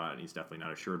roster spot, and he's definitely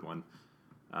not assured one.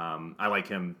 I like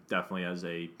him definitely as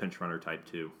a pinch runner type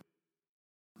too.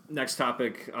 Next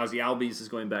topic, Ozzy Albies is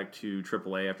going back to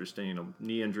AAA after staying a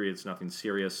knee injury. It's nothing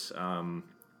serious.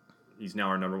 He's now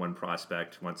our number one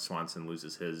prospect once Swanson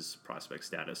loses his prospect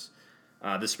status.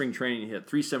 This spring training, he hit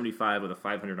 .375 with a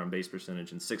 .500 on base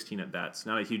percentage and 16 at-bats.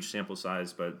 Not a huge sample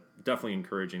size, but definitely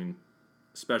encouraging,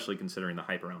 especially considering the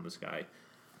hype around this guy.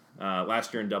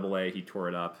 Last year in AA, he tore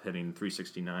it up, hitting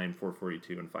 .369,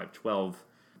 .442, and .512.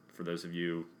 For those of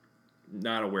you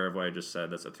not aware of what I just said,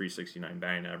 that's a .369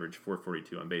 batting average,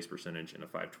 .442 on base percentage, and a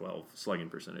 .512 slugging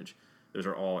percentage. Those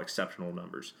are all exceptional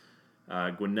numbers.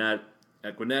 At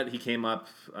Gwinnett, he came up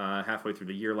halfway through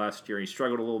the year last year. He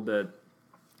struggled a little bit,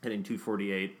 hitting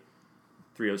 .248,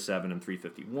 .307, and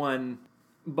 .351.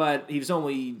 But I think he's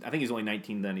only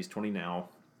 19 then. He's 20 now.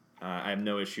 I have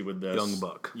no issue with this. Young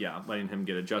buck. Yeah, letting him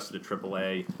get adjusted to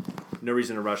AAA. No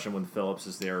reason to rush him when Phillips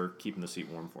is there, keeping the seat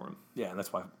warm for him. Yeah, and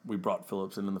that's why we brought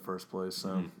Phillips in the first place.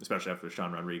 So. Especially after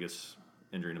Sean Rodriguez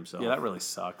injuring himself. Yeah, that really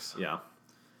sucks. Yeah.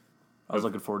 I was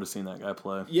looking forward to seeing that guy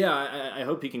play. Yeah, I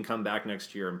hope he can come back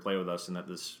next year and play with us and that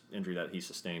this injury that he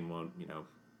sustained won't,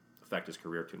 affect his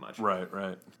career too much.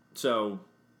 Right. So,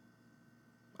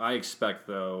 I expect,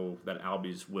 though, that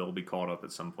Albies will be called up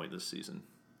at some point this season.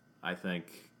 I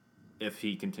think if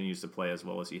he continues to play as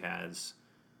well as he has,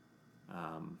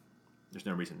 there's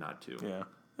no reason not to. Yeah.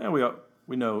 And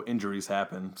we know injuries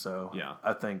happen, so yeah.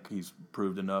 I think he's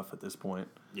proved enough at this point.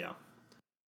 Yeah.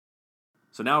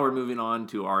 So now we're moving on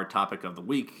to our topic of the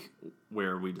week,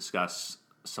 where we discuss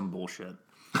some bullshit.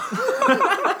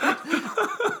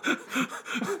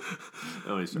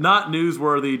 Not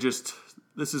newsworthy, just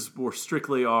this is more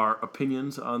strictly our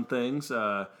opinions on things.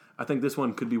 I think this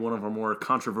one could be one of our more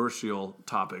controversial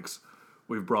topics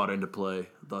we've brought into play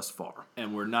thus far.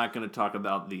 And we're not going to talk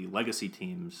about the legacy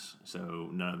teams, so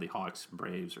none of the Hawks,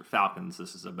 Braves, or Falcons.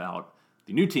 This is about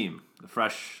the new team, the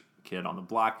fresh kid on the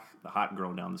block, the hot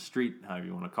girl down the street, however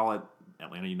you want to call it,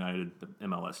 Atlanta United, the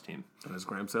MLS team. And as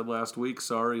Graham said last week,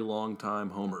 sorry,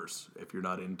 long-time homers, if you're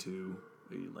not into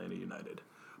Atlanta United.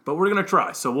 But we're going to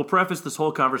try. So we'll preface this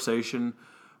whole conversation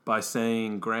by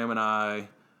saying Graham and I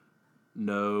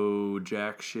know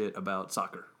jack shit about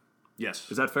soccer.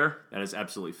 Yes. Is that fair? That is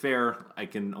absolutely fair. I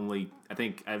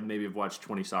think I maybe have watched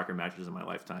 20 soccer matches in my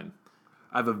lifetime.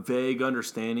 I have a vague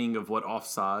understanding of what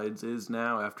offsides is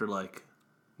now after,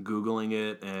 Googling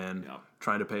it and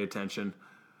trying to pay attention.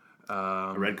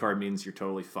 A red card means you're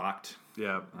totally fucked.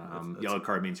 Yeah. Yellow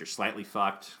card means you're slightly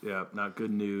fucked. Yeah, not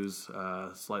good news.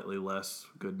 Slightly less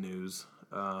good news.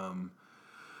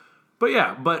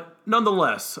 But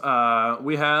nonetheless,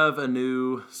 we have a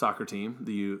new soccer team,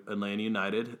 the Atlanta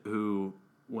United, who,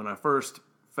 when I first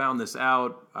found this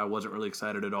out, I wasn't really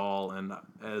excited at all. And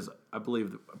as I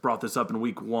believe brought this up in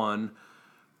week one,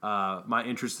 my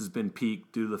interest has been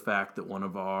piqued due to the fact that one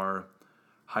of our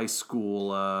high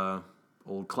school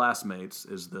old classmates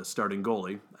is the starting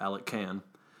goalie, Alec Can.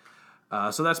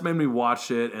 So that's made me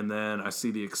watch it, and then I see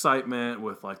the excitement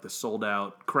with the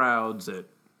sold-out crowds at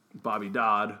Bobby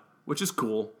Dodd, which is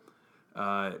cool.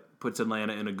 It puts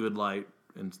Atlanta in a good light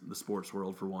in the sports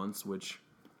world for once, which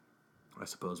I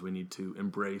suppose we need to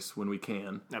embrace when we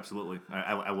can. Absolutely.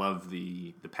 I love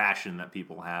the passion that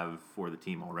people have for the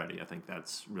team already. I think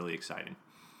that's really exciting.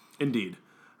 Indeed.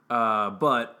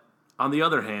 But on the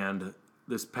other hand,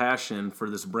 this passion for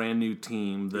this brand new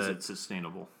team is it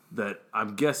sustainable? That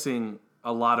I'm guessing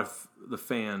a lot of the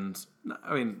fans,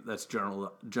 I mean, that's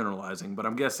generalizing, but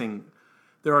I'm guessing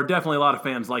there are definitely a lot of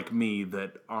fans like me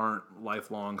that aren't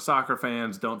lifelong soccer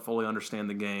fans, don't fully understand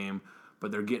the game,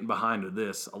 but they're getting behind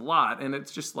this a lot, and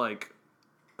it's just a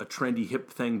trendy,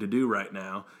 hip thing to do right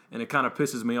now, and it kind of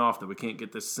pisses me off that we can't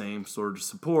get this same sort of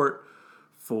support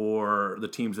for the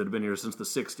teams that have been here since the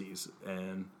 60s.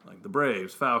 And like the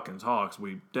Braves, Falcons, Hawks,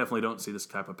 we definitely don't see this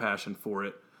type of passion for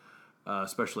it,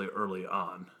 especially early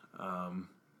on.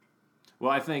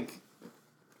 Well, I think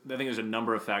there's a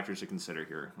number of factors to consider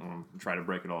here. I'll try to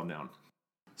break it all down.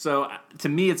 So to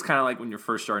me, it's kind of like when you're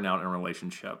first starting out in a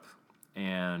relationship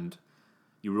and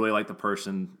you really like the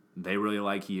person, they really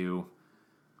like you.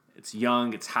 It's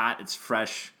young, it's hot, it's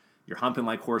fresh. You're humping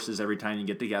like horses every time you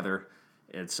get together.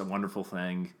 It's a wonderful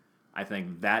thing. I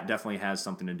think that definitely has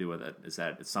something to do with it, is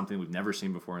that it's something we've never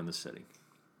seen before in the city.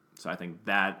 So I think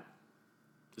that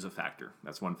is a factor.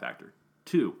 That's one factor.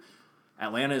 2,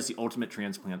 Atlanta is the ultimate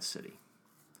transplant city.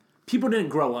 People didn't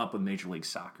grow up with Major League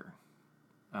Soccer.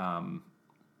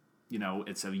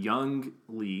 It's a young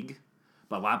league,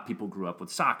 but a lot of people grew up with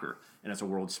soccer, and it's a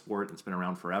world sport. It's been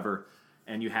around forever.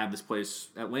 And you have this place,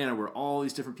 Atlanta, where all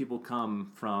these different people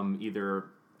come from either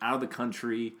out of the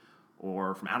country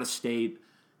or from out of state,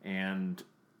 and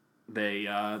they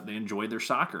enjoy their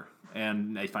soccer.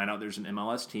 And they find out there's an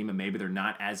MLS team, and maybe they're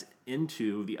not as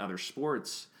into the other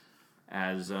sports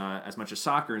as much as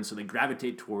soccer, and so they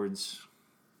gravitate towards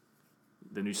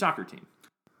the new soccer team.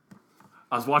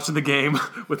 I was watching the game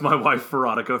with my wife,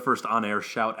 Veronica, first on-air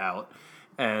shout out.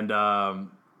 And,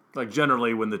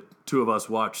 generally when the two of us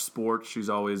watch sports, she's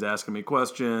always asking me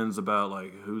questions about,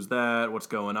 like, who's that, what's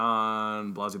going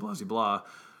on, blah, blah, blah, blah.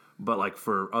 But,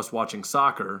 for us watching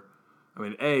soccer, I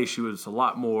mean, A, she was a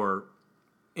lot more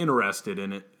interested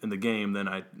in the game than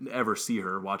I ever see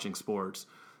her watching sports.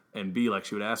 And B,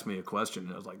 she would ask me a question,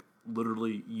 and I was like,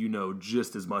 literally,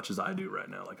 just as much as I do right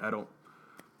now. I don't...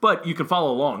 But you can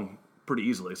follow along pretty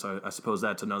easily, so I suppose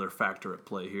that's another factor at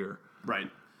play here. Right.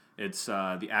 It's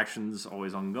the action's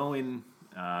always ongoing.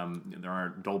 There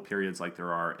aren't dull periods like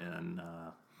there are in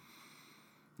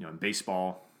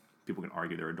baseball. People can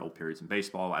argue there are dull periods in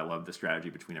baseball. I love the strategy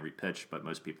between every pitch, but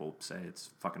most people say it's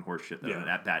fucking horseshit. That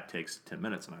That bat takes 10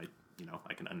 minutes, and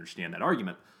I can understand that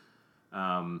argument.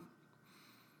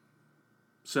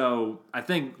 So I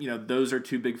think those are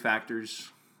two big factors.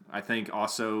 I think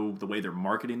also the way they're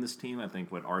marketing this team. I think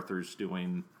what Arthur's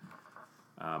doing,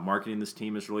 marketing this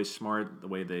team is really smart. The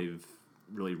way they've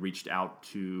really reached out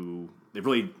they've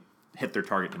really hit their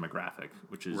target demographic,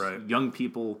 which is young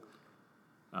people,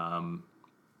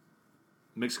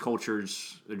 mixed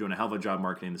cultures. They're doing a hell of a job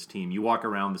marketing this team. You walk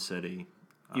around the city.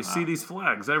 You see these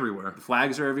flags everywhere. The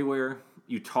flags are everywhere.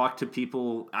 You talk to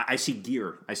people. I see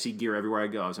gear. I see gear everywhere I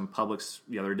go. I was in Publix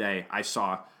the other day. I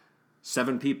saw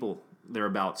 7 people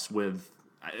thereabouts with,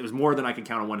 it was more than I could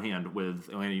count on one hand, with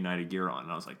Atlanta United gear on.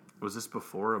 And I was like, was this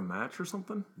before a match or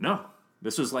something? No.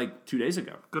 This was 2 days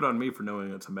ago. Good on me for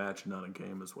knowing it's a match and not a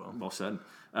game as well. Well said.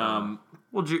 Well,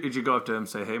 did you go up to him and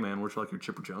say, hey man, where'd you like your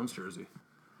Chipper Jones jersey?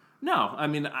 No. I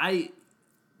mean,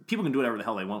 people can do whatever the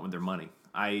hell they want with their money.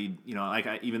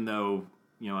 Even though,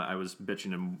 I was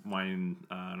bitching and whining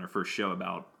on our first show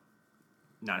about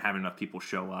not having enough people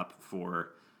show up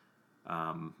for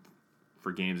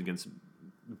games against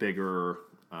bigger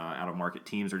out-of-market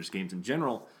teams or just games in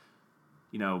general,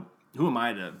 who am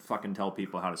I to fucking tell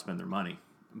people how to spend their money?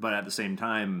 But at the same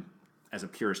time, as a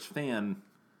purist fan,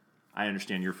 I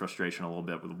understand your frustration a little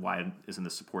bit with why isn't the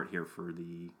support here for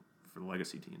the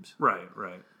legacy teams. Right.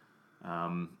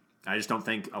 I just don't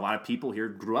think a lot of people here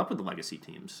grew up with the legacy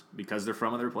teams because they're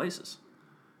from other places.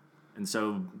 And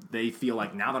so they feel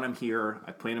like now that I'm here,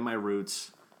 I played in my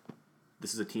roots,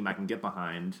 this is a team I can get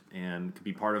behind and could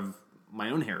be part of my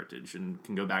own heritage and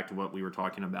can go back to what we were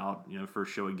talking about,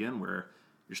 first show again, where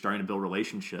you're starting to build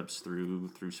relationships through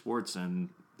sports, and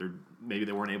maybe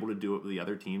they weren't able to do it with the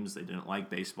other teams. They didn't like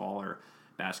baseball or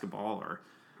basketball or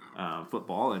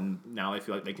football, and now they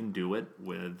feel like they can do it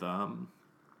with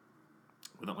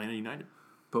Atlanta United.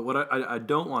 But what I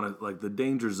don't want to, the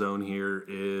danger zone here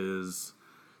is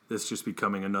this just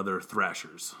becoming another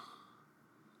Thrashers.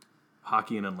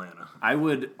 Hockey in Atlanta. I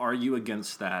would argue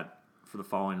against that for the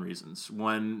following reasons.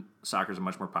 1, soccer is a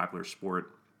much more popular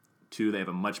sport. 2, they have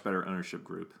a much better ownership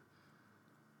group.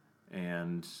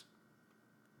 And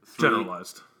 3,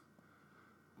 generalized.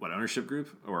 What, ownership group?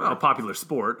 Or a popular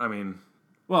sport. I mean,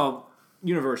 well,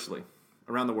 universally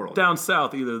around the world. Down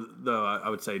south, though I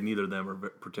would say neither of them are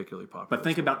particularly popular. But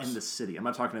think about in the city. I'm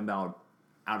not talking about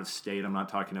out of state. I'm not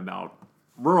talking about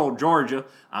rural Georgia.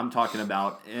 I'm talking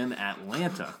about in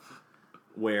Atlanta,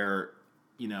 where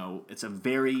it's a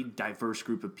very diverse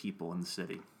group of people in the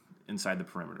city, inside the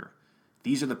perimeter.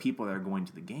 These are the people that are going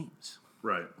to the games.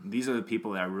 Right. These are the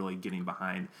people that are really getting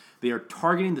behind. They are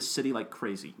targeting the city like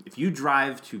crazy. If you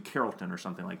drive to Carrollton or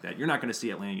something like that, you're not going to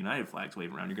see Atlanta United flags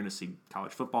waving around. You're going to see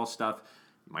college football stuff.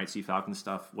 You might see Falcons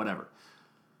stuff, whatever.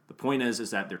 The point is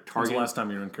that they're When's the targeting. last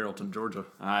time you were in Carrollton, Georgia?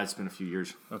 It's been a few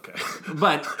years. Okay.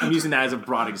 But I'm using that as a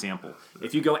broad example.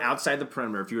 If you go outside the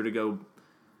perimeter, if you were to go,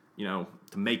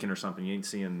 to Macon or something, you ain't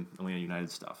seeing Atlanta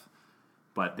United stuff.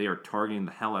 But they are targeting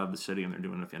the hell out of the city, and they're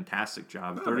doing a fantastic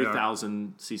job.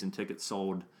 30,000 season tickets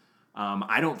sold.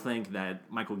 I don't think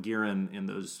that Michael Guerin and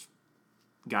those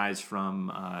guys from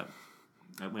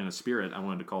Atlanta Spirit, I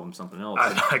wanted to call them something else.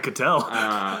 I could tell.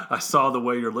 I saw the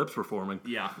way your lips were forming.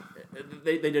 Yeah,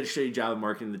 they did a shitty job of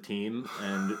marketing the team,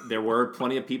 and there were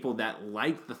plenty of people that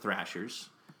liked the Thrashers.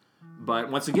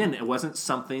 But once again, it wasn't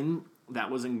something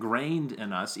that was ingrained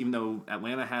in us, even though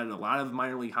Atlanta had a lot of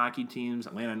minor league hockey teams.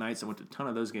 Atlanta Knights, I went to a ton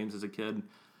of those games as a kid.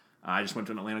 I just went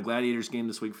to an Atlanta Gladiators game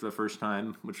this week for the first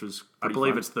time, which was pretty I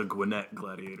believe fun. it's the Gwinnett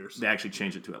Gladiators. They actually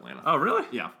changed it to Atlanta. Oh, really?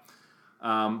 Yeah.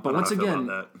 But once again,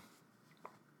 that.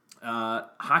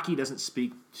 hockey doesn't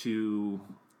speak to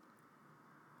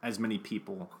as many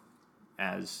people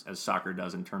as soccer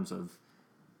does in terms of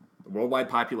the worldwide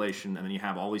population, and then you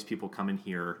have all these people coming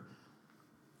here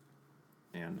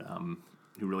and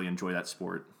who really enjoy that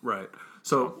sport. Right.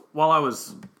 So while I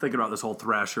was thinking about this whole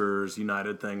Thrashers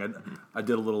United thing, I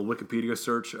did a little Wikipedia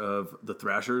search of the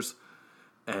Thrashers,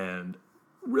 and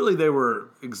really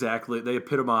they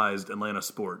epitomized Atlanta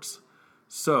sports.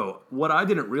 So what I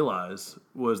didn't realize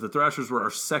was the Thrashers were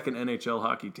our second NHL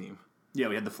hockey team. Yeah,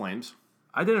 we had the Flames.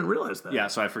 I didn't realize that. Yeah,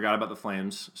 so I forgot about the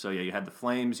Flames. So yeah, you had the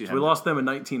Flames. We lost them in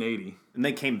 1980. And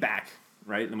they came back,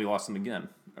 right? And we lost them again.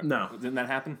 No. Didn't that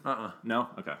happen? No?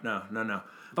 Okay. No. I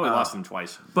thought we lost them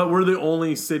twice. But we're the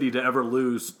only city to ever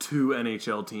lose 2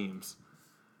 NHL teams,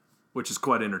 which is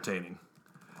quite entertaining.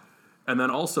 And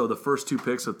then also the first 2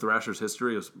 picks of Thrashers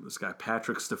history, this guy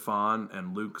Patrick Stefan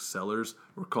and Luke Sellers,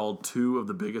 were called 2 of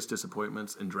the biggest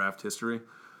disappointments in draft history.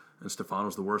 And Stefan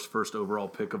was the worst first overall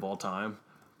pick of all time.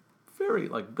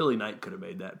 Billy Knight could have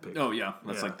made that pick. Oh, yeah.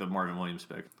 That's like the Marvin Williams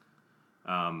pick.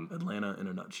 Atlanta in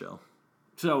a nutshell.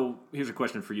 So here's a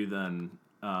question for you then.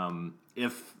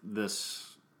 If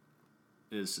this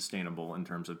is sustainable in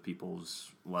terms of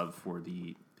people's love for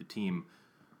the team,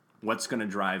 what's going to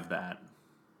drive that?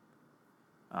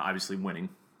 Obviously winning.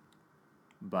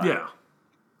 But yeah.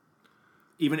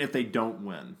 Even if they don't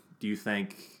win, do you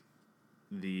think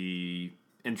the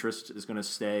interest is going to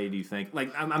stay? Do you think,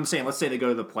 I'm saying, let's say they go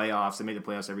to the playoffs, they make the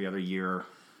playoffs every other year,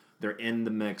 they're in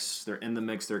the mix, they're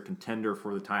a contender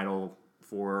for the title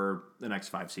for the next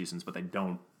 5 seasons, but they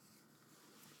don't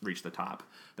reach the top.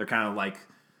 They're kind of like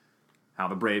how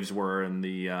the Braves were in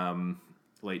the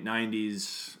late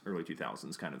 90s, early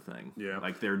 2000s kind of thing. Yeah.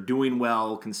 Like they're doing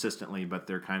well consistently, but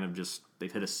they're kind of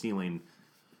they've hit a ceiling.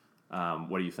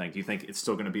 What do you think? Do you think it's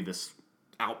still going to be this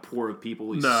outpour of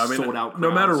people, sold out crowds?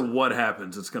 No matter what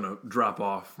happens, it's going to drop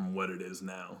off from what it is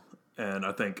now. And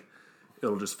I think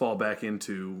it'll just fall back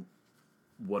into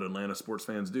what Atlanta sports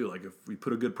fans do. Like if we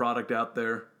put a good product out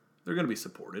there, they're going to be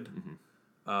supported.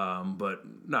 Mm-hmm. But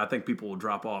no, I think people will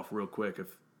drop off real quick if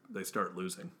they start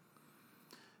losing.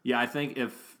 Yeah, I think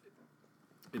if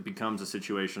it becomes a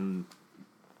situation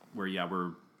where,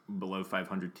 we're below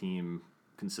 500 team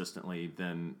consistently,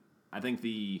 then I think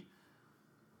the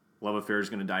love affair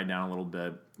is going to die down a little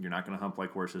bit. You're not going to hump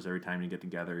like horses every time you get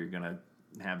together. You're going to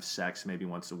have sex maybe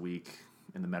once a week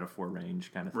in the metaphor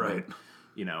range kind of thing. Right.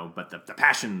 But the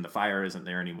passion, the fire isn't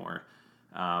there anymore.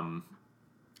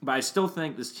 But I still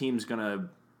think this team's going to,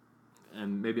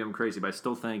 and maybe I'm crazy, but I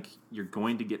still think you're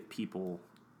going to get people,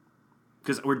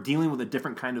 because we're dealing with a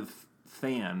different kind of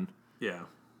fan. Yeah.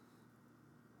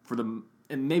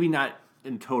 And maybe not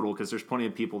in total, because there's plenty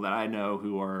of people that I know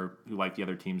who like the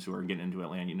other teams who are getting into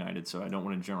Atlanta United, so I don't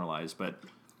want to generalize. But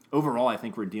overall, I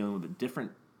think we're dealing with a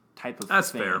different type of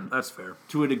fan. That's fair.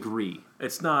 To a degree.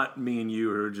 It's not me and you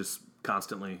who are just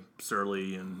constantly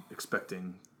surly and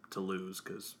expecting to lose,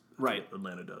 because right. What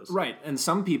Atlanta does. Right, and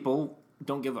some people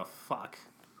don't give a fuck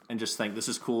and just think this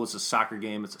is cool, it's a soccer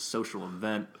game, it's a social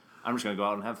event, I'm just going to go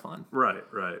out and have fun. Right.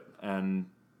 And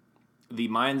the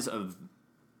minds of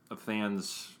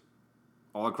fans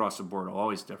all across the board are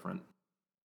always different.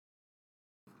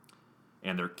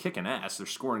 And they're kicking ass. They're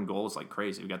scoring goals like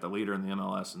crazy. We got the leader in the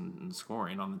MLS in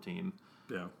scoring on the team.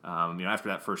 Yeah. After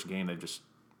that first game, they just,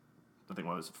 I think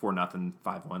what was it, 4-0,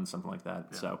 5-1, something like that.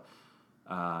 Yeah. So,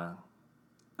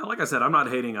 like I said, I'm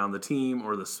not hating on the team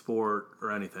or the sport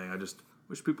or anything. I just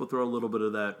wish people throw a little bit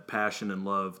of that passion and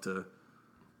love to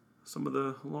some of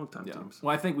the longtime teams.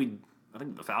 Well, I think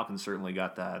the Falcons certainly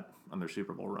got that on their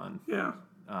Super Bowl run. Yeah.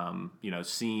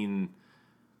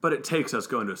 But it takes us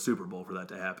going to a Super Bowl for that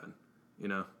to happen,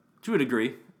 To a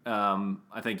degree. I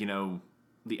think,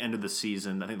 the end of the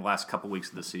season, I think the last couple weeks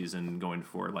of the season going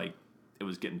for, it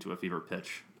was getting to a fever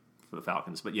pitch for the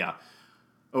Falcons. But, yeah,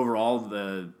 overall,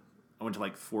 I went to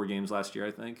like 4 games last year,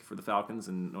 I think, for the Falcons,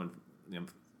 and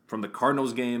from the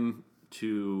Cardinals game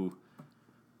to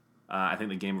I think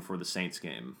the game before the Saints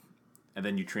game, and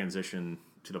then you transition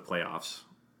to the playoffs.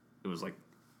 It was like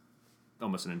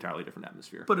almost an entirely different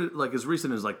atmosphere. But like as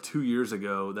recent as like 2 years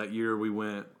ago, that year we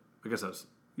went. I guess that was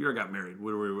the year I got married.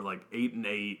 We were like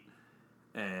 8-8,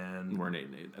 and we weren't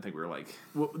 8-8. I think we were like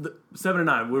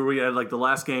 7-9. Where we had like the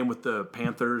last game with the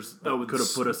Panthers that could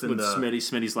have put us in the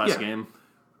Smitty's last game.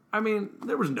 I mean,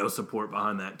 there was no support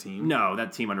behind that team. No,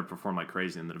 that team underperformed like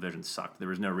crazy, and the division sucked. There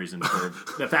was no reason for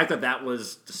the fact that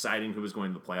was deciding who was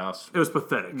going to the playoffs. It was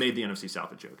pathetic. Made the NFC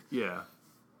South a joke. Yeah,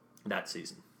 that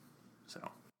season. So,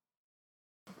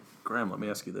 Graham, let me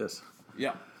ask you this.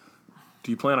 Yeah.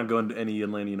 Do you plan on going to any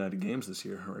Atlanta United games this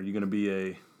year, or are you going to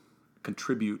be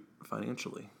contribute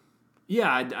financially? Yeah,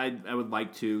 I would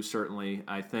like to, certainly.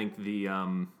 I think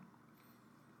I'm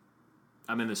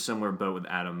in a similar boat with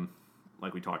Adam,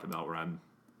 like we talked about, where I'm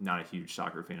not a huge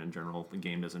soccer fan in general. The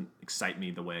game doesn't excite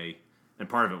me the way, and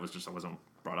part of it was just I wasn't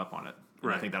brought up on it.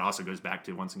 And I think that also goes back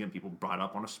to, once again, people brought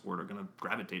up on a sport are going to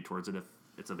gravitate towards it if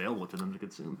it's available to them to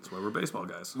consume. That's why we're baseball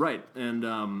guys. Right,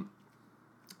 and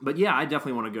but yeah, I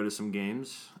definitely want to go to some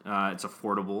games. It's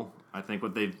affordable. I think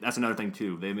that's another thing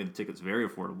too. They made the tickets very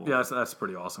affordable. Yeah, that's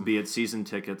pretty awesome. Be it season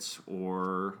tickets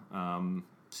or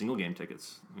single game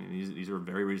tickets. I mean, these are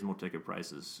very reasonable ticket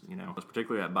prices.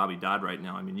 Particularly at Bobby Dodd right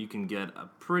now. I mean, you can get a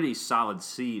pretty solid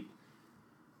seat,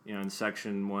 in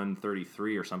section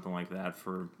 133 or something like that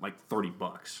for like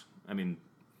 $30. I mean,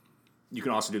 you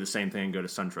can also do the same thing and go to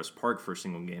SunTrust Park for a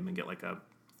single game and get like a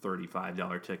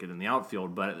 $35 ticket in the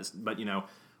outfield. But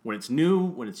when it's new,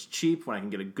 when it's cheap, when I can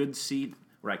get a good seat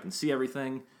where I can see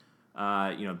everything,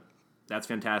 that's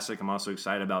fantastic. I'm also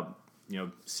excited about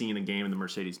seeing a game in the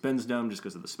Mercedes-Benz Dome just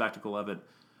because of the spectacle of it.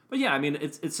 But yeah, I mean,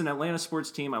 it's an Atlanta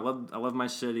sports team. I love my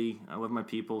city. I love my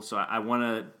people. So I want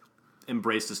to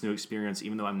embrace this new experience,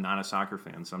 even though I'm not a soccer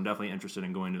fan. So I'm definitely interested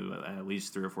in going to at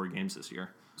least 3 or 4 games this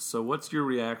year. So what's your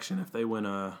reaction if they win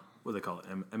what do they call it,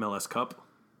 MLS Cup,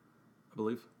 I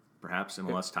believe? Perhaps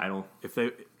MLS title. If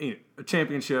they a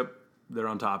championship, they're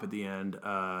on top at the end.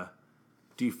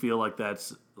 Do you feel like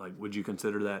that's like? Would you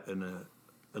consider that an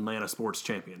Atlanta sports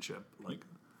championship, like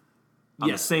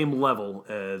on the same level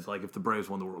as like if the Braves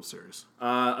won the World Series?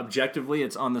 Objectively,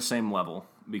 it's on the same level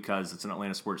because it's an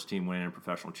Atlanta sports team winning a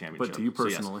professional championship. But to you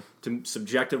personally,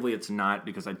 subjectively, it's not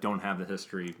because I don't have the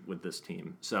history with this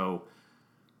team. So,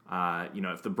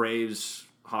 if the Braves,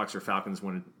 Hawks, or Falcons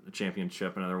win a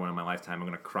championship, another one in my lifetime, I'm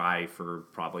going to cry for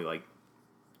probably like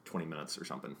 20 minutes or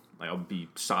something. Like I'll be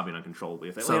sobbing uncontrollably.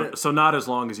 If they so not as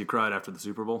long as you cried after the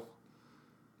Super Bowl?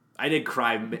 I did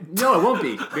cry. No, it won't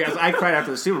be, because I cried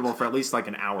after the Super Bowl for at least like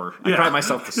an hour. I cried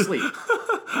myself to sleep.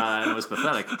 And it was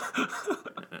pathetic.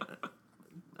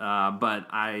 But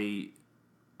I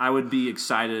would be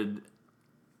excited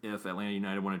if Atlanta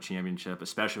United won a championship,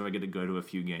 especially if I get to go to a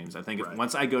few games. I think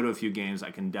once I go to a few games,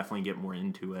 I can definitely get more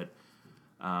into it.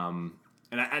 And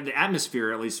the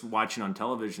atmosphere, at least watching on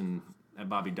television at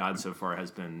Bobby Dodd so far,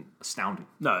 has been astounding.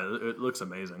 No, it looks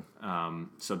amazing.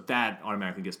 So that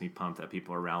automatically gets me pumped that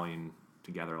people are rallying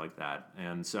together like that.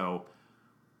 And so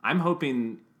I'm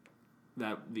hoping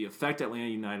that the effect Atlanta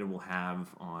United will have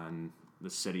on the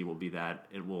city will be that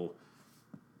it will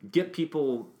get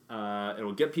people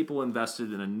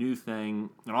invested in a new thing,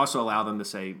 and also allow them to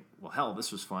say, well, hell,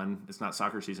 this was fun. It's not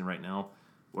soccer season right now.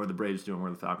 What are the Braves doing? What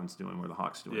are the Falcons doing? What are the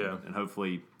Hawks doing? Yeah. And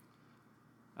hopefully,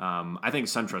 I think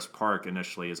SunTrust Park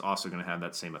initially is also going to have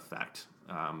that same effect,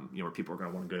 where people are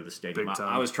going to want to go to the stadium. Big time.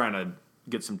 I was trying to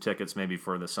get some tickets maybe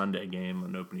for the Sunday game,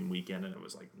 an opening weekend, and it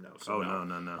was like, no. So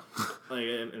no.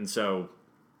 And so,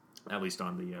 at least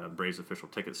on the Braves official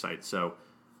ticket site. So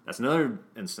that's another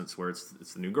instance where it's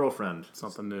the new girlfriend.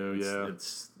 Something new,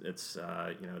 It's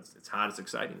hot, it's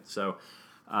exciting. So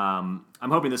I'm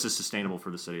hoping this is sustainable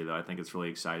for the city, though. I think it's really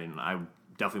exciting, and I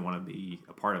definitely want to be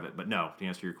a part of it. But no, to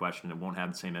answer your question, it won't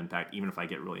have the same impact, even if I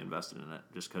get really invested in it,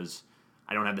 just because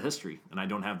I don't have the history, and I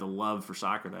don't have the love for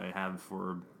soccer that I have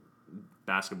for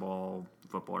basketball,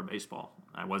 football, or baseball.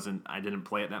 I didn't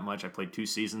play it that much. I played 2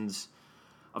 seasons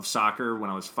of soccer when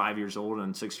I was 5 years old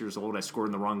and 6 years old. I scored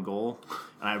in the wrong goal,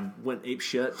 and I went ape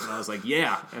shit, and I was like,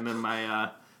 yeah. And then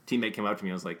my teammate came up to me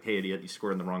and was like, hey, idiot, you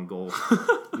scored in the wrong goal.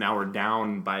 Now we're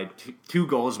down by 2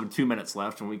 goals with 2 minutes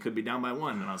left, and we could be down by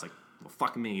 1. And I was like, well,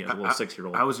 fuck me, as a little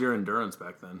 6-year-old. How was your endurance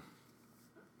back then?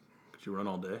 Could you run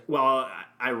all day? Well,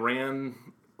 I ran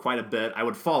quite a bit. I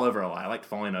would fall over a lot. I liked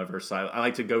falling over, so I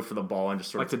like to go for the ball and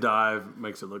just sort of... to dive,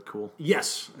 makes it look cool.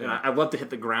 Yes. Yeah. And I love to hit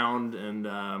the ground and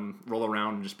roll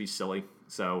around and just be silly.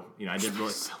 So, I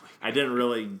didn't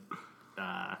really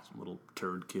Some little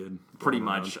turd kid. Pretty going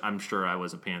much. around. I'm sure I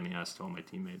was a pain in the ass to all my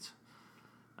teammates.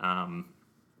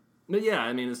 But yeah,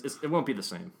 I mean, it won't be the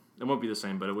same. It won't be the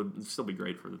same, but it would still be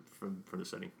great for the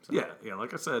city. So. Yeah.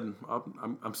 Like I said,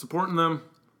 I'm supporting them.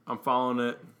 I'm following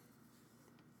it.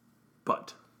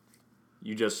 But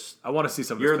I want to see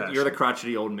some of this passion. You're the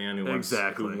crotchety old man who wants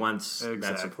Exactly.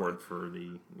 that support for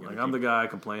the. Like I'm the guy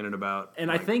complaining about. And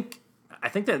like, I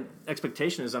think that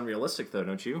expectation is unrealistic, though,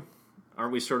 don't you?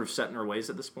 Aren't we sort of set in our ways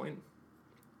at this point?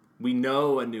 We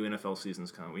know a new NFL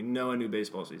season's coming. We know a new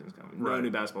baseball season's coming. We know a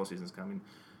new basketball season's coming.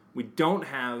 We don't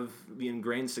have the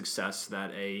ingrained success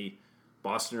that a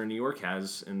Boston or New York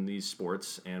has in these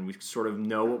sports, and we sort of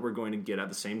know what we're going to get at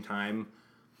the same time.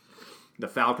 The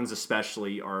Falcons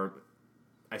especially are,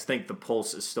 I think the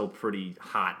pulse is still pretty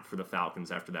hot for the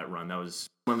Falcons after that run. That was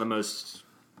one of the most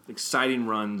exciting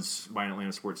runs by an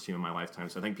Atlanta sports team in my lifetime.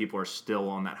 So I think people are still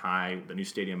on that high. The new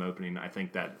stadium opening, I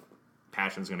think that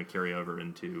passion is going to carry over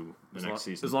into the next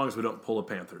season. As long as we don't pull the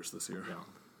Panthers this year. Yeah.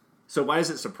 So why does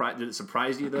it surprise? Did it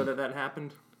surprise you though that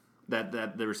happened? That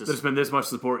there was this. There's been this much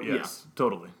support. Yes, yeah.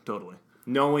 Totally.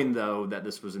 Knowing though that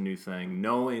this was a new thing,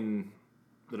 knowing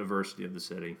the diversity of the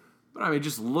city. But I mean,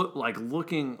 just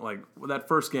looking that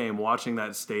first game, watching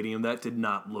that stadium, that did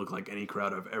not look like any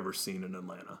crowd I've ever seen in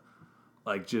Atlanta.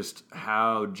 Like just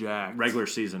how jacked. Regular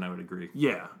season, I would agree.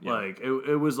 Yeah. Like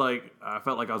it was like I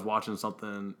felt like I was watching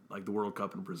something like the World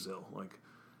Cup in Brazil. Like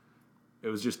it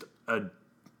was just a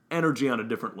energy on a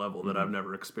different level that I've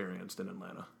never experienced in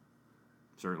Atlanta.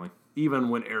 Certainly. Even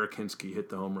when Eric Hinsky hit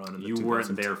the home run in the 2010. You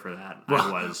weren't there for that.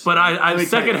 I was. But I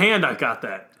secondhand I got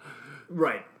that.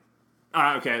 Right.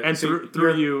 Okay. And so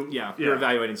through you. Yeah, you're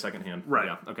evaluating secondhand. Right.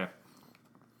 Yeah, okay.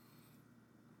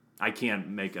 I can't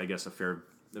make, I guess, a fair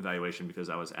evaluation because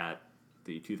I was at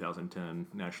the 2010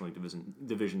 National League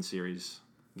Division Series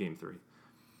Game 3.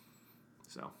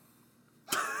 So.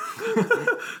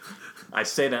 I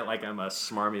say that like I'm a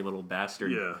smarmy little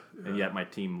bastard. Yeah. And yet my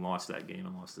team lost that game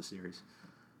and lost the series.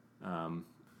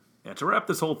 To wrap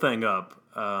this whole thing up,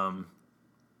 I'm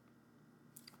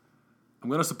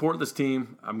going to support this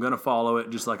team. I'm going to follow it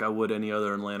just like I would any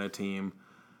other Atlanta team.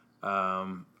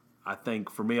 I think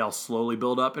for me, I'll slowly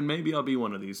build up, and maybe I'll be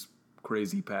one of these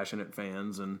crazy, passionate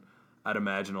fans. And I'd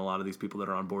imagine a lot of these people that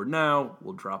are on board now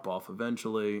will drop off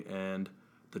eventually, and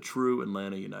the true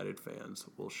Atlanta United fans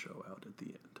will show out at the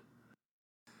end.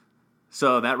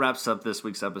 So that wraps up this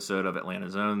week's episode of Atlanta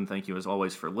Zone. Thank you, as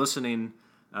always, for listening.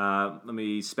 Let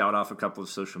me spout off a couple of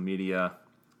social media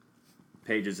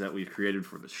pages that we've created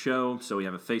for the show. So we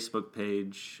have a Facebook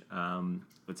page.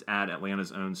 It's at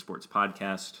Atlanta's Own Sports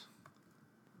Podcast.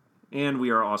 And we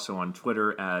are also on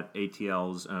Twitter at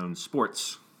ATL's Own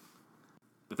Sports.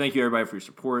 But thank you, everybody, for your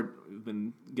support. We've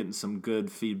been getting some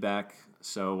good feedback.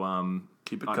 So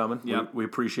keep it coming. Yeah, we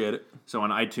appreciate it. So on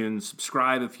iTunes,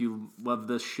 subscribe if you love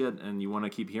this shit and you want to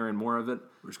keep hearing more of it.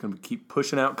 We're just going to keep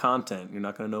pushing out content. You're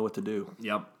not going to know what to do.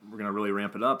 Yep. We're going to really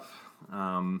ramp it up.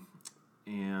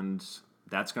 And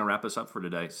that's going to wrap us up for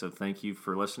today. So thank you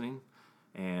for listening.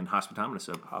 And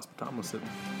Hospitometer. Hospitometer.